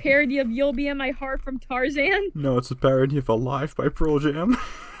like a parody of "You'll Be in My Heart" from Tarzan. No, it's a parody of "Alive" by Pearl Jam.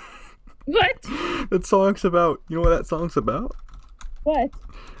 What? That song's about. You know what that song's about? What?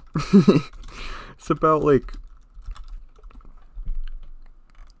 It's about like.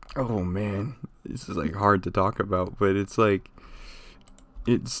 Oh man, this is like hard to talk about, but it's like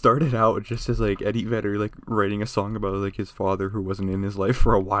it started out just as like Eddie Vedder like writing a song about like his father who wasn't in his life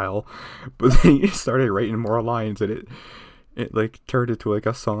for a while, but then he started writing more lines, and it like turned into like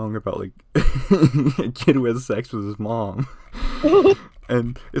a song about like a kid who has sex with his mom.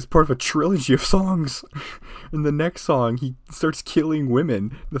 And it's part of a trilogy of songs. In the next song, he starts killing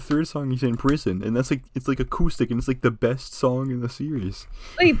women. The third song, he's in prison, and that's like it's like acoustic, and it's like the best song in the series.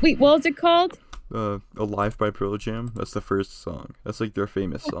 Wait, what was it called? "Alive" by Pearl Jam. That's the first song. That's like their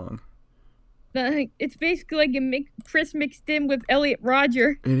famous song. It's basically like Chris mixed in with Elliot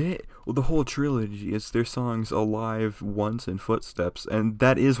Rodger. Well, the whole trilogy is their songs "Alive," "Once," and "Footsteps," and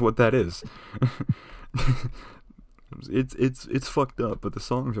that is what that is. It's fucked up, but the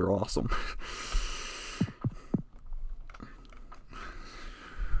songs are awesome.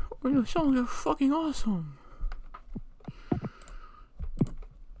 The songs are fucking awesome.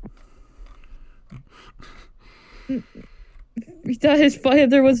 He thought his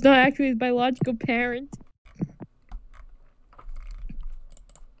father was not actually his biological parent.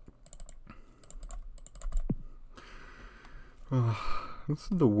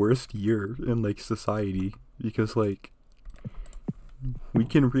 This is the worst year in like society, because like we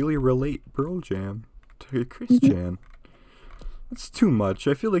can really relate Pearl Jam to Chris Chan. That's too much.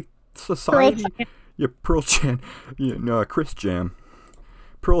 I feel like society. Yeah, Pearl Chan. Yeah, no, Chris Chan.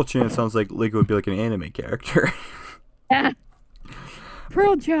 Pearl Chan sounds like it would be like an anime character. Yeah.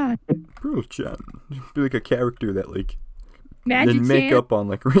 Pearl Chan. Pearl Chan. Be like a character that like Magic then make Chan. up on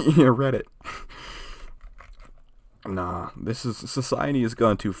like Reddit. Nah, society has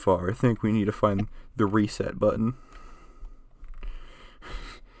gone too far. I think we need to find the reset button.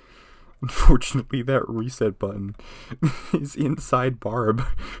 Unfortunately, that reset button is inside Barb.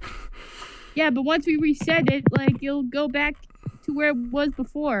 Yeah, but once we reset it, like it'll go back to where it was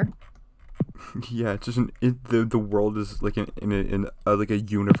before. Yeah, it's just the world is like in like a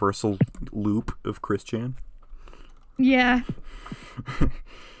universal loop of Chris Chan. Yeah.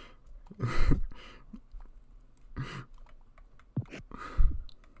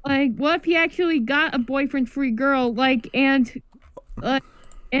 Like, what if he actually got a boyfriend-free girl, like, and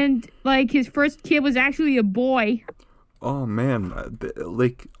like his first kid was actually a boy? Oh man,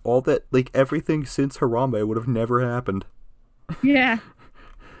 like all that, like everything since Harambe would have never happened. Yeah.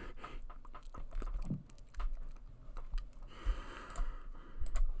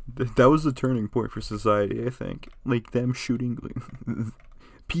 That was the turning point for society, I think. Like them shooting, like,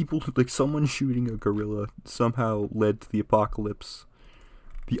 people, like someone shooting a gorilla somehow led to the apocalypse.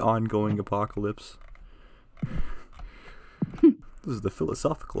 The ongoing apocalypse. This is the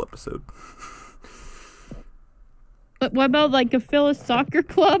philosophical episode. But what about like a Phyllis soccer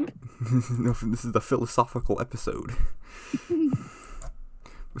club? No, this is the philosophical episode.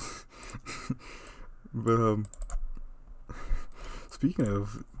 But speaking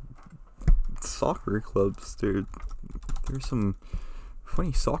of soccer clubs, there's some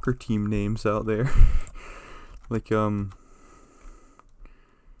funny soccer team names out there. like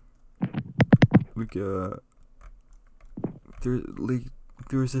there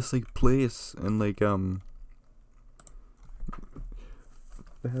was this like place, and like they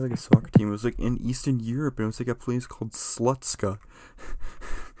had like a soccer team. It was like in Eastern Europe, and it was like a place called Slutska,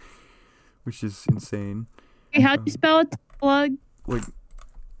 which is insane. Hey, how do you spell it? Plug. Like,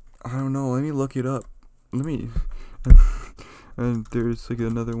 I don't know. Let me look it up. And there's like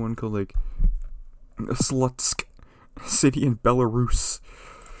another one called like Slutsk, city in Belarus.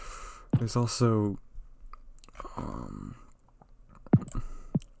 There's also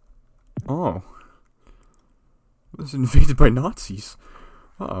oh, it was invaded by Nazis.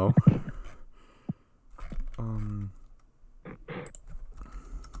 Uh-oh.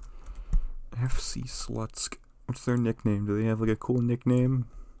 FC Slutsk. What's their nickname? Do they have like a cool nickname?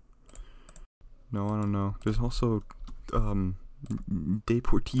 No, I don't know. There's also Deportivo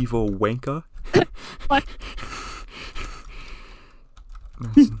Wanka. What?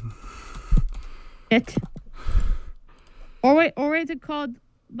 It. Or is it called?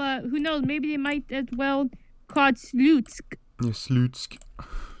 But who knows? Maybe they might as well called Slutsk. Yeah, Slutsk.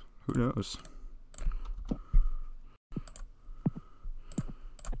 Who knows?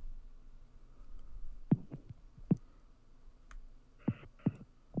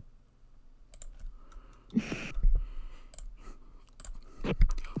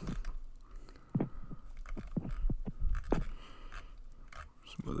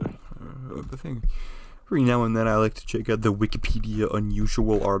 The thing. Every now and then I like to check out the Wikipedia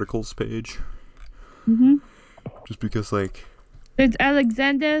unusual articles page. Mm-hmm. Just because, like, There's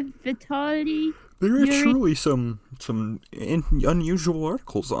Alexander Vitali. there are truly some unusual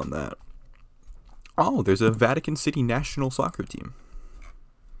articles on that. Oh, there's a Vatican City national soccer team.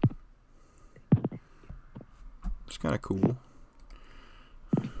 It's kind of cool.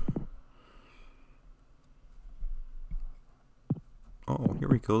 Oh, here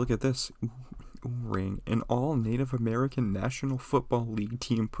we go. Look at this. Ring, an all-Native American National Football League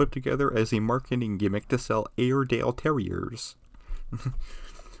team put together as a marketing gimmick to sell Airedale Terriers.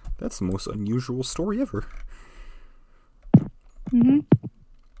 That's the most unusual story ever. Mm-hmm.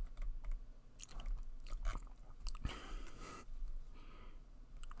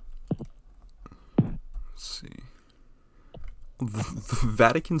 Let's see. The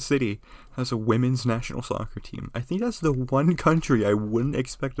Vatican City has a women's national soccer team. I think that's the one country I wouldn't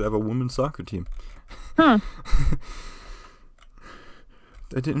expect to have a women's soccer team. Huh.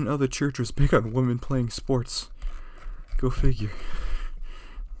 I didn't know the church was big on women playing sports. Go figure.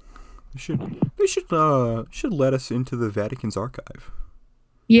 They should let us into the Vatican's archive.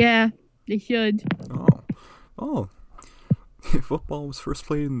 Yeah, they should. Oh. Football was first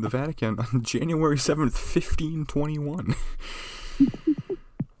played in the Vatican on January 7th, 1521.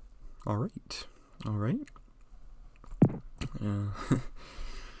 All right.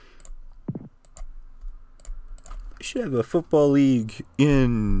 We should have a football league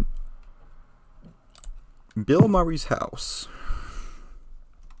in Bill Murray's house.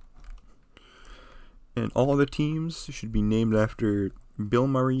 And all the teams should be named after Bill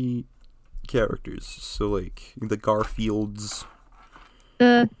Murray characters. So, like, the Garfields,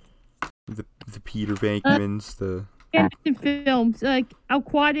 the Peter Venkmans, the... Animated films, like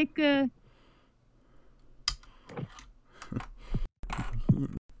Aquatic, Yeah.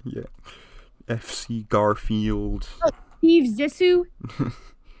 FC Garfield. Steve Zissou.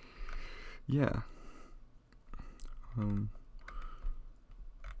 Yeah. The...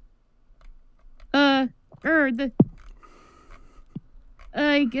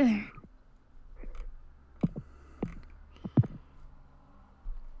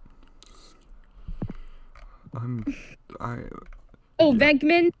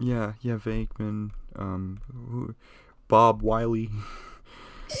 Venkman. Yeah, Venkman. Bob Wiley.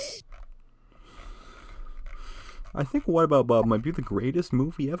 I think What About Bob might be the greatest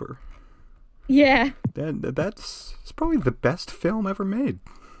movie ever. Yeah. That's probably the best film ever made.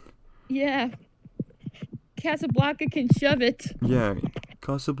 Yeah. Casablanca can shove it. Yeah,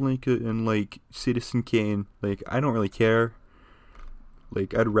 Casablanca and, like, Citizen Kane. Like, I don't really care.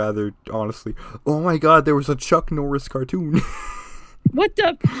 Like, I'd rather, honestly... Oh my god, there was a Chuck Norris cartoon. What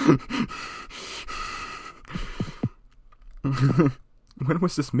the... When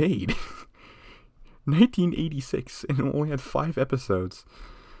was this made? 1986, and it only had 5 episodes.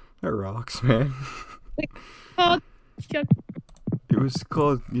 That rocks, man. Oh, Chuck... It was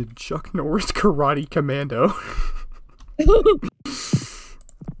called Chuck Norris Karate Commando.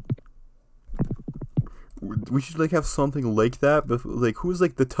 We should, like, have something like that, but, like, who's,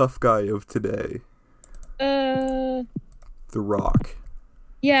 like, the tough guy of today? The Rock.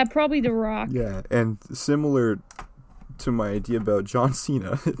 Yeah, probably The Rock. Yeah, and similar to my idea about John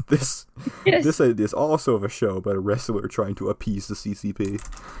Cena, this idea is also of a show about a wrestler trying to appease the CCP.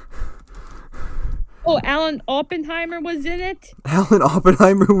 Oh, Alan Oppenheimer was in it? Alan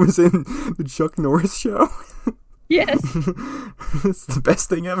Oppenheimer was in the Chuck Norris show? Yes. It's the best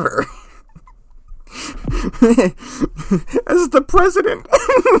thing ever. As the president.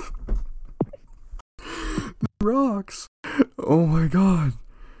 Rocks. Oh my god.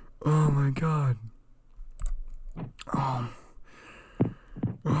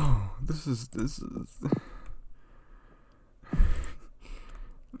 This is the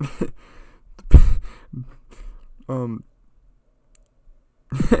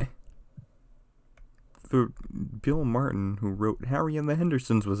Bill Martin, who wrote Harry and the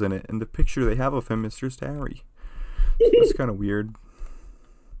Hendersons, was in it, and the picture they have of him is just Harry. It's kind of weird.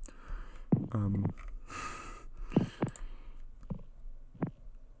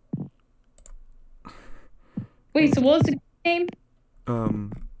 Wait, so what was the name?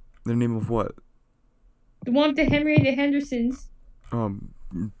 The name of what? The one with the Henry and the Hendersons.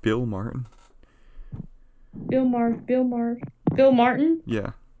 Bill Martin. Bill Martin?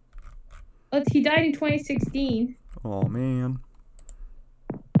 Yeah. He died in 2016. Oh man.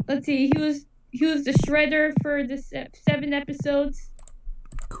 Let's see, he was the Shredder for the 7 episodes.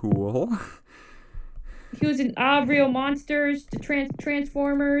 Cool. He was in Real Monsters, the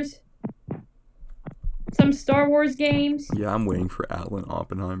Transformers, some Star Wars games. Yeah, I'm waiting for Alan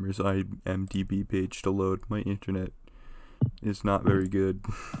Oppenheimer's IMDb page to load. My internet is not very good.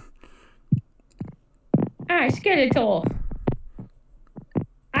 Alright, Skeletor.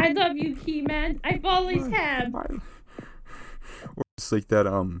 I love you, He-Man. I've always have. Or it's like that,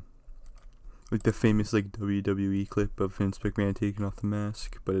 like the famous, like, WWE clip of Vince McMahon taking off the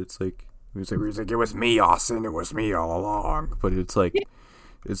mask, but it's like He was like, it was me, Austin. It was me all along. But it's like, yeah,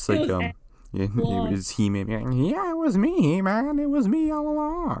 it was He-Man. Yeah, it was me, He-Man. It was me all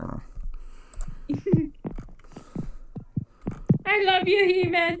along. I love you,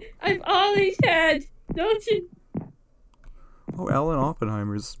 He-Man. I've always had. Don't you? Oh, Alan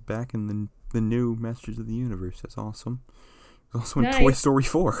Oppenheimer's back in the new Masters of the Universe. That's awesome. He's also in Nice. Toy Story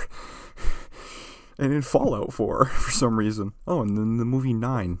 4. And in Fallout 4, for some reason. Oh, and then the movie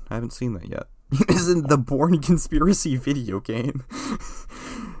 9. I haven't seen that yet. He's in the Bourne Conspiracy video game.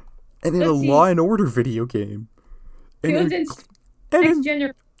 And in a Law and Order video game. And He was in, in and Next in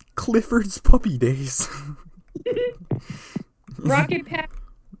Generation. Clifford's Puppy Days. Rocket Pack.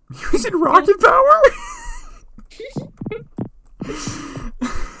 He was in Rocket Power?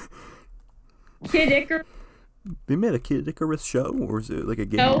 Kid Icarus. They made a Kid Icarus show? Or is it like a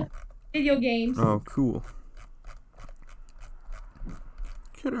game? No. Video games. Oh, cool.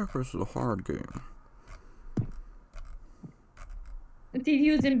 Kid Icarus is a hard game.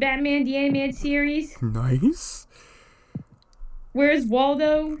 He was in Batman the Animated Series. Nice. Where's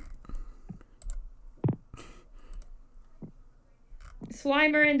Waldo?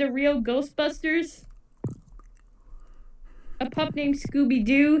 Slimer and the Real Ghostbusters. A pup named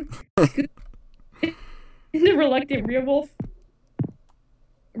Scooby-Doo. And the Reluctant Werewolf.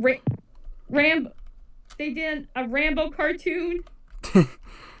 Rambo. They did a Rambo cartoon.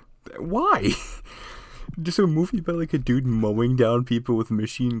 Why? Just a movie about like a dude mowing down people with a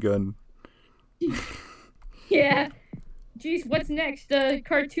machine gun. Yeah. Jeez, what's next? The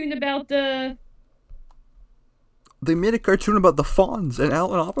cartoon about the... They made a cartoon about the Fonz, and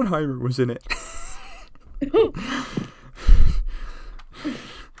Alan Oppenheimer was in it.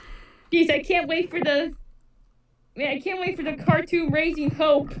 Jeez, I can't wait for the cartoon Raising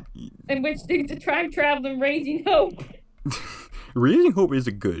Hope, in which they time travel and Raising Hope. Raising Hope is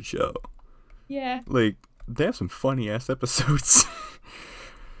a good show. Yeah. Like, they have some funny ass episodes.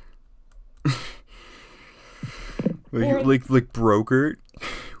 like Brogurt,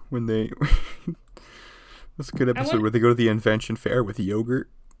 when they... That's a good episode where they go to the invention fair with yogurt.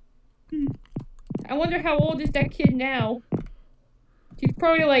 I wonder how old is that kid now? She's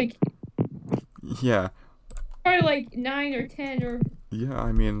probably like... Yeah. Probably like 9 or 10 or... Yeah,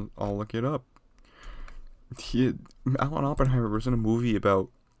 I mean, I'll look it up. Alan Oppenheimer was in a movie about...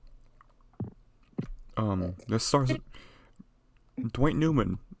 the stars... Paul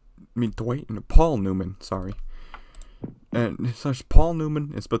Newman, sorry. And it stars Paul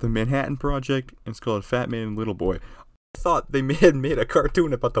Newman. It's about the Manhattan Project. And it's called Fat Man and Little Boy. I thought they had made a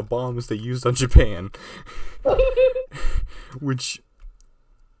cartoon about the bombs they used on Japan. Which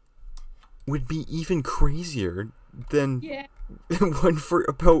would be even crazier than one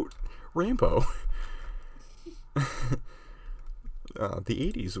about Rambo. The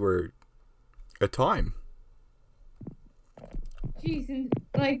 80s were a time. Jeez, and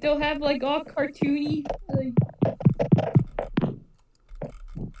like they'll have like all cartoony, like...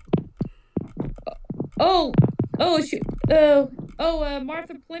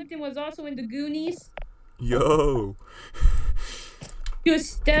 Martha Plimpton was also in the Goonies. Yo. She was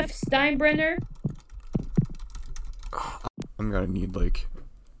Steph Steinbrenner. I'm gonna need like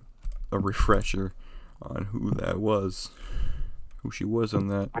a refresher on who that was. Who she was on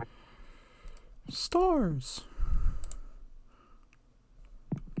that. Stars.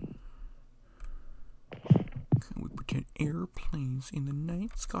 Can we pretend airplanes in the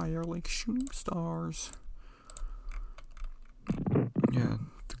night sky are like shooting stars? Yeah,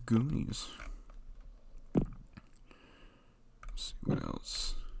 the Goonies. Let's see what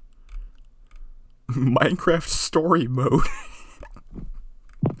else. Minecraft story mode.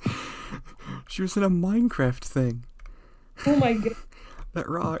 She was in a Minecraft thing. Oh my god. That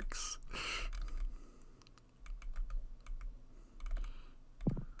rocks.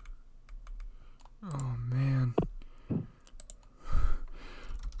 Oh man.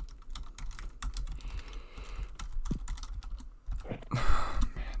 Man,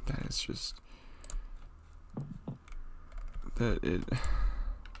 that is just... That it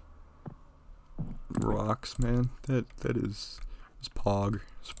rocks, man. That is Pog.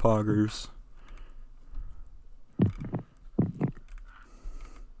 It's Poggers.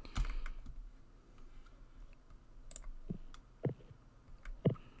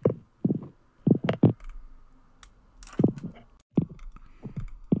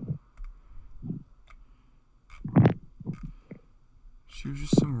 She was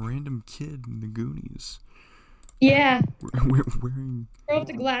just some random kid in the Goonies. Yeah. Wearing... Throw up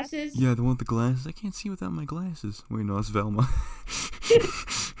the glasses. Yeah, the one with the glasses. I can't see without my glasses. Wait, no, it's Velma.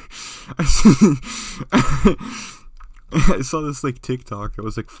 I saw this like TikTok. It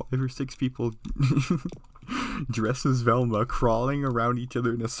was like 5 or 6 people dressed as Velma crawling around each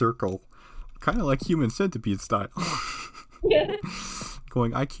other in a circle, kind of like Human Centipede style. Yeah.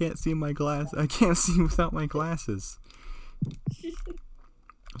 Going, I can't see my glass. I can't see without my glasses.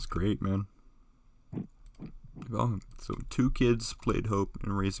 That's great, man. Well, so 2 kids played Hope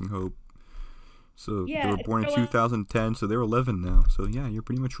in Raising Hope. So Yeah, they were born in so, 2010, so they're 11 now. So yeah, you're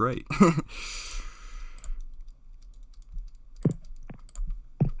pretty much right.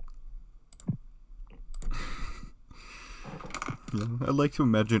 Yeah, I'd like to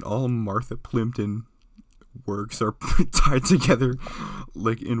imagine all Martha Plimpton works are tied together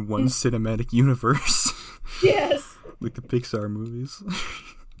like in one cinematic universe. Yes. Like the Pixar movies.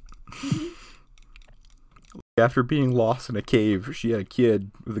 After being lost in a cave, she had a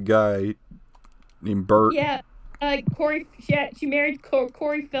kid with a guy named Bert. Yeah. Corey. She married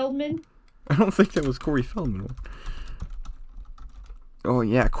Corey Feldman. I don't think that was Corey Feldman. Oh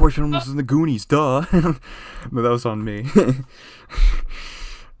yeah, Corey Feldman was in the Goonies, duh. No, that was on me.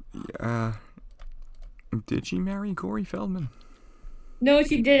 Yeah. Did she marry Corey Feldman? No,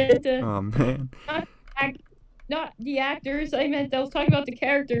 she didn't. Oh man. Not the actors. I was talking about the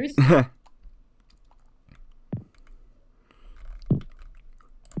characters.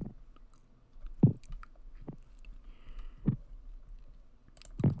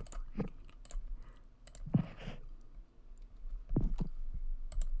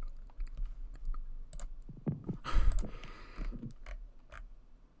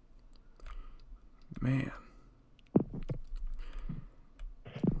 Man.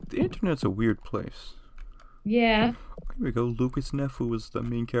 The internet's a weird place. Yeah. Here we go. Lucas Neff, who was the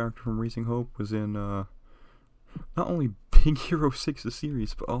main character from Raising Hope, was in not only Big Hero 6 the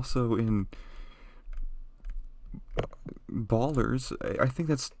series, but also in Ballers. I think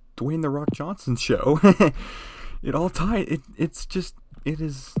that's Dwayne The Rock Johnson's show. It all tied. It's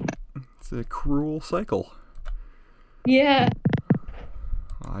a cruel cycle. Yeah.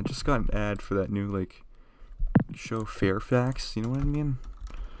 I just got an ad for that new like show Fairfax. You know what I mean?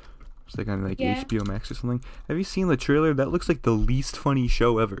 It's like on like Yeah. HBO Max or something. Have you seen the trailer? That looks like the least funny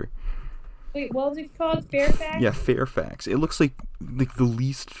show ever. Wait, what was it called? Fairfax? Yeah, Fairfax. It looks like the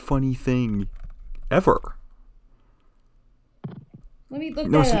least funny thing ever. Let me look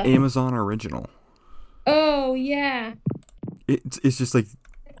No, it's that an up. Amazon original. Oh, yeah. It's just like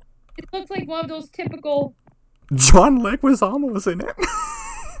It looks like one of those typical. John Leguizamo was in it.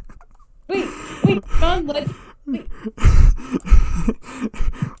 Wait, John Legend.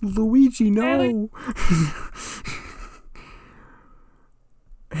 Luigi, no.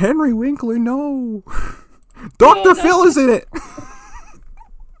 Henry Winkler, no. Dr. Phil is in it.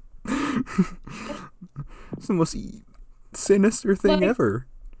 It's the most sinister thing Like- ever.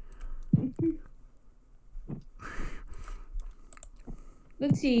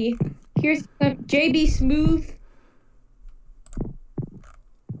 Let's see. Here's JB Smooth.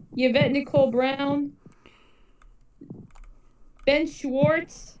 Yvette Nicole Brown. Ben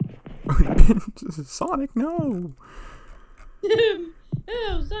Schwartz. Sonic, no.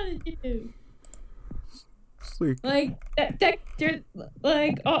 Oh, Sonic 2. It's like, That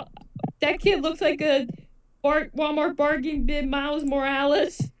kid looks like a Walmart bargain bin Miles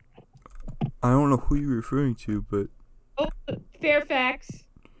Morales. I don't know who you're referring to, but Oh, Fairfax.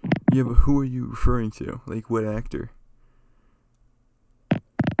 yeah, but who are you referring to? Like, what actor?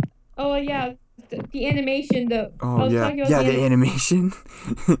 Oh yeah, the animation though. I Oh was yeah, talking about yeah, the the animation.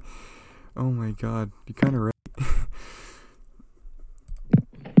 Oh my god, you're kind of right.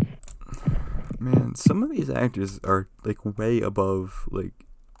 Man, some of these actors are like way above like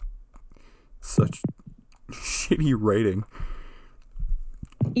such shitty writing.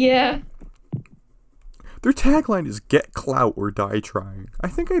 Yeah. Their tagline is "Get clout or die trying." I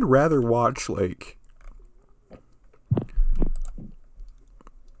think I'd rather watch like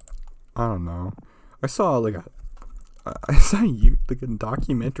I don't know. I saw like a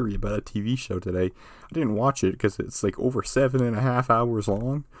documentary about a TV show today. I didn't watch it because it's like over 7.5 hours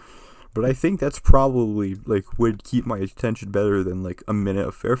long. But I think that's probably like would keep my attention better than like a minute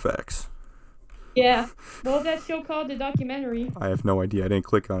of Fairfax. Yeah. What was that show called? The documentary. I have no idea. I didn't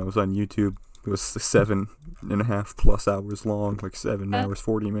click on it. It was on YouTube. It was 7.5 plus hours long, like 7 hours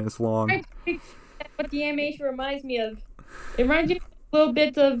 40 minutes long. What the animation reminds me of. It reminds me of a little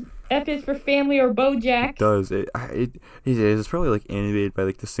bit of F is for Family or BoJack. Does it is. It's probably like animated by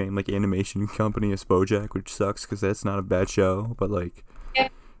like the same like animation company as BoJack, which sucks because that's not a bad show. But like, Yeah.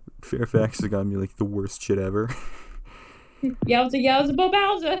 Fairfax has gotten me like the worst shit ever. Yowza, Bo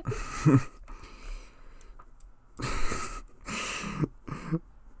Bowser.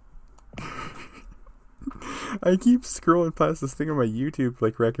 I keep scrolling past this thing on my YouTube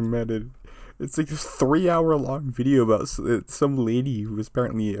like recommended. It's like this 3 hour long video about some lady who was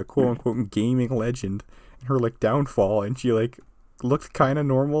apparently a quote unquote gaming legend and her like downfall, and she like looked kind of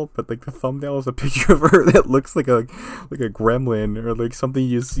normal, but like the thumbnail is a picture of her that looks like a gremlin or like something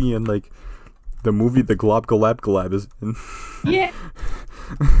you see in like the movie The Glob Galab Galab is in. Yeah.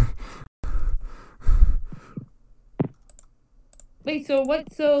 Wait, so what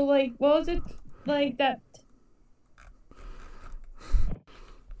was it like that?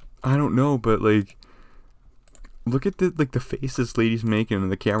 I don't know, but like look at the face this lady's making in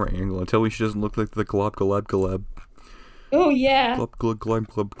the camera angle and tell me she doesn't look like the Glob Galab Galab. Oh yeah. Glob glob glob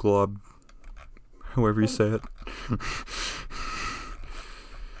glob glob. However you say it.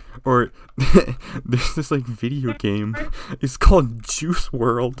 Or there's this like video game. It's called Juice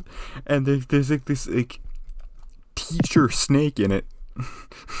World, and there's like this like teacher snake in it.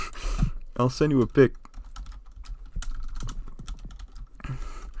 I'll send you a pic.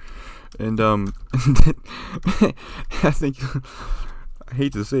 And I think I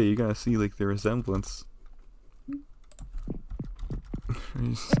hate to say it, you gotta see like the resemblance.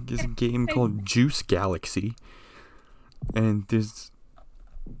 There's a game called Juice Galaxy, and there's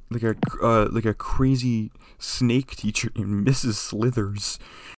like a crazy snake teacher named Mrs. Slithers.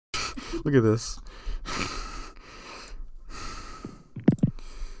 Look at this.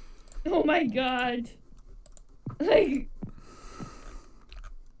 Oh my god. Like,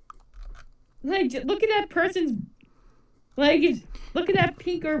 look at that person's, like, look at that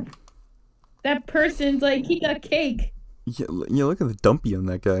pinker, that person's, like, he got cake. Yeah, look at the dumpy on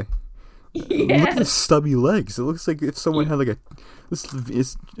that guy. Yeah. Look at the stubby legs. It looks like if someone had like this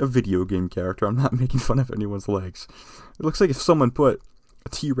is a video game character. I'm not making fun of anyone's legs. It looks like if someone put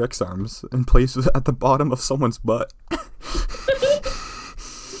T-Rex arms in place at the bottom of someone's butt.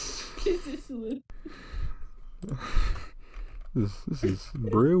 This is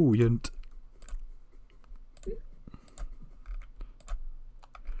brilliant.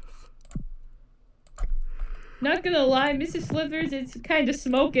 Not gonna lie, Mrs. Slithers is kind of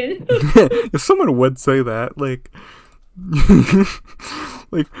smoking. If someone would say that, like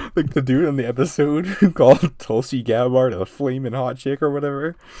the dude in the episode who called Tulsi Gabbard a flaming hot chick or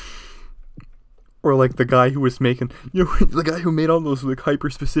whatever, or like the guy who was making, the guy who made all those like hyper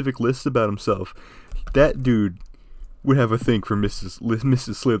specific lists about himself. That dude would have a thing for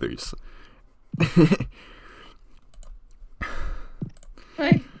Mrs. Slithers.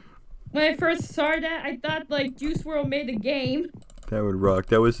 Like, when I first saw that, I thought like Juice WRLD made a game. That would rock.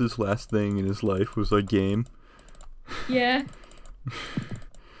 That was his last thing in his life, was a game. Yeah.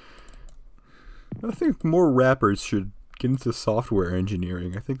 I think more rappers should get into software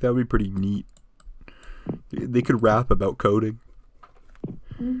engineering. I think that would be pretty neat. They could rap about coding.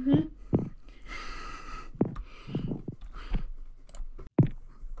 Mhm.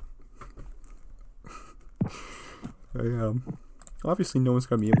 Obviously no one's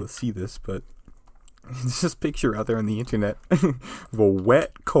gonna be able to see this, but there's this picture out there on the internet of a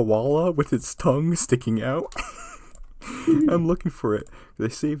wet koala with its tongue sticking out. I'm looking for it. They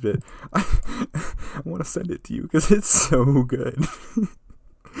saved it. I want to send it to you because it's so good.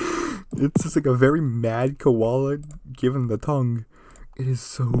 It's just like a very mad koala given the tongue. It is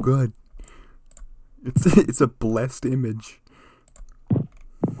so good. It's a blessed image.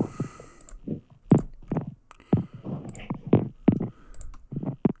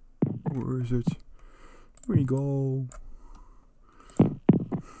 Where is it? Here we go.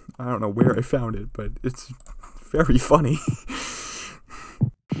 I don't know where I found it, but it's very funny.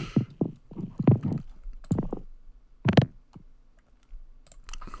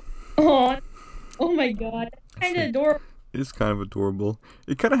 Oh my god. Kind of adorable. It's kind of adorable.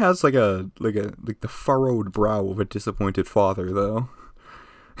 It kind of has like the furrowed brow of a disappointed father, though.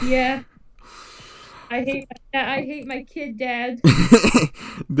 Yeah. I hate my kid dad.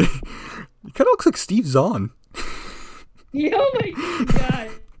 It kind of looks like Steve Zahn. Yeah, oh my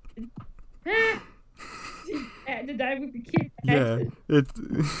god. To die with the kid dad. Yeah,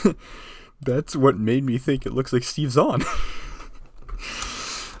 that's what made me think it looks like Steve Zahn.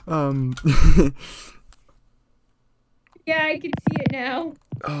 Yeah, I can see it now.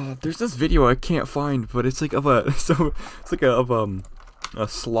 There's this video I can't find, but it's like of a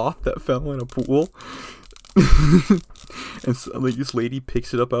sloth that fell in a pool. And so, like, this lady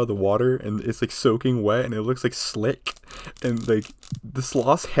picks it up out of the water and it's like soaking wet and it looks like slick, and like the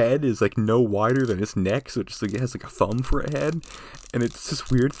sloth's head is like no wider than its neck, so it just like it has like a thumb for a head, and it's this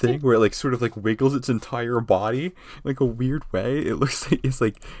weird thing where it like sort of like wiggles its entire body like a weird way. It looks like it's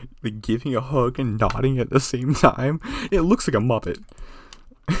like giving a hug and nodding at the same time. It looks like a Muppet.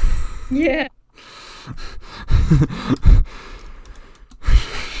 Yeah.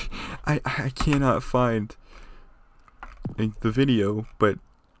 I cannot find the video, but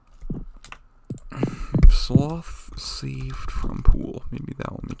sloth saved from pool. Maybe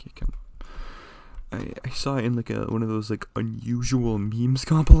that will make it come. I saw it in like one of those like unusual memes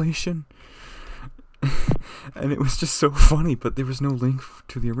compilation, and it was just so funny. But there was no link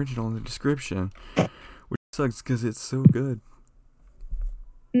to the original in the description, which sucks because it's so good.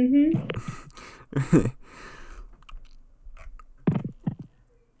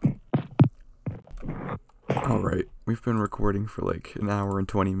 All right, we've been recording for like an hour and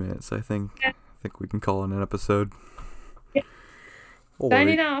 20 minutes. I think we can call it an episode.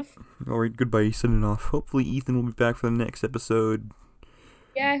 Signing off. Alright, goodbye, signing off. Hopefully Ethan will be back for the next episode.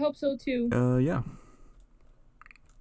 Yeah, I hope so too. Yeah.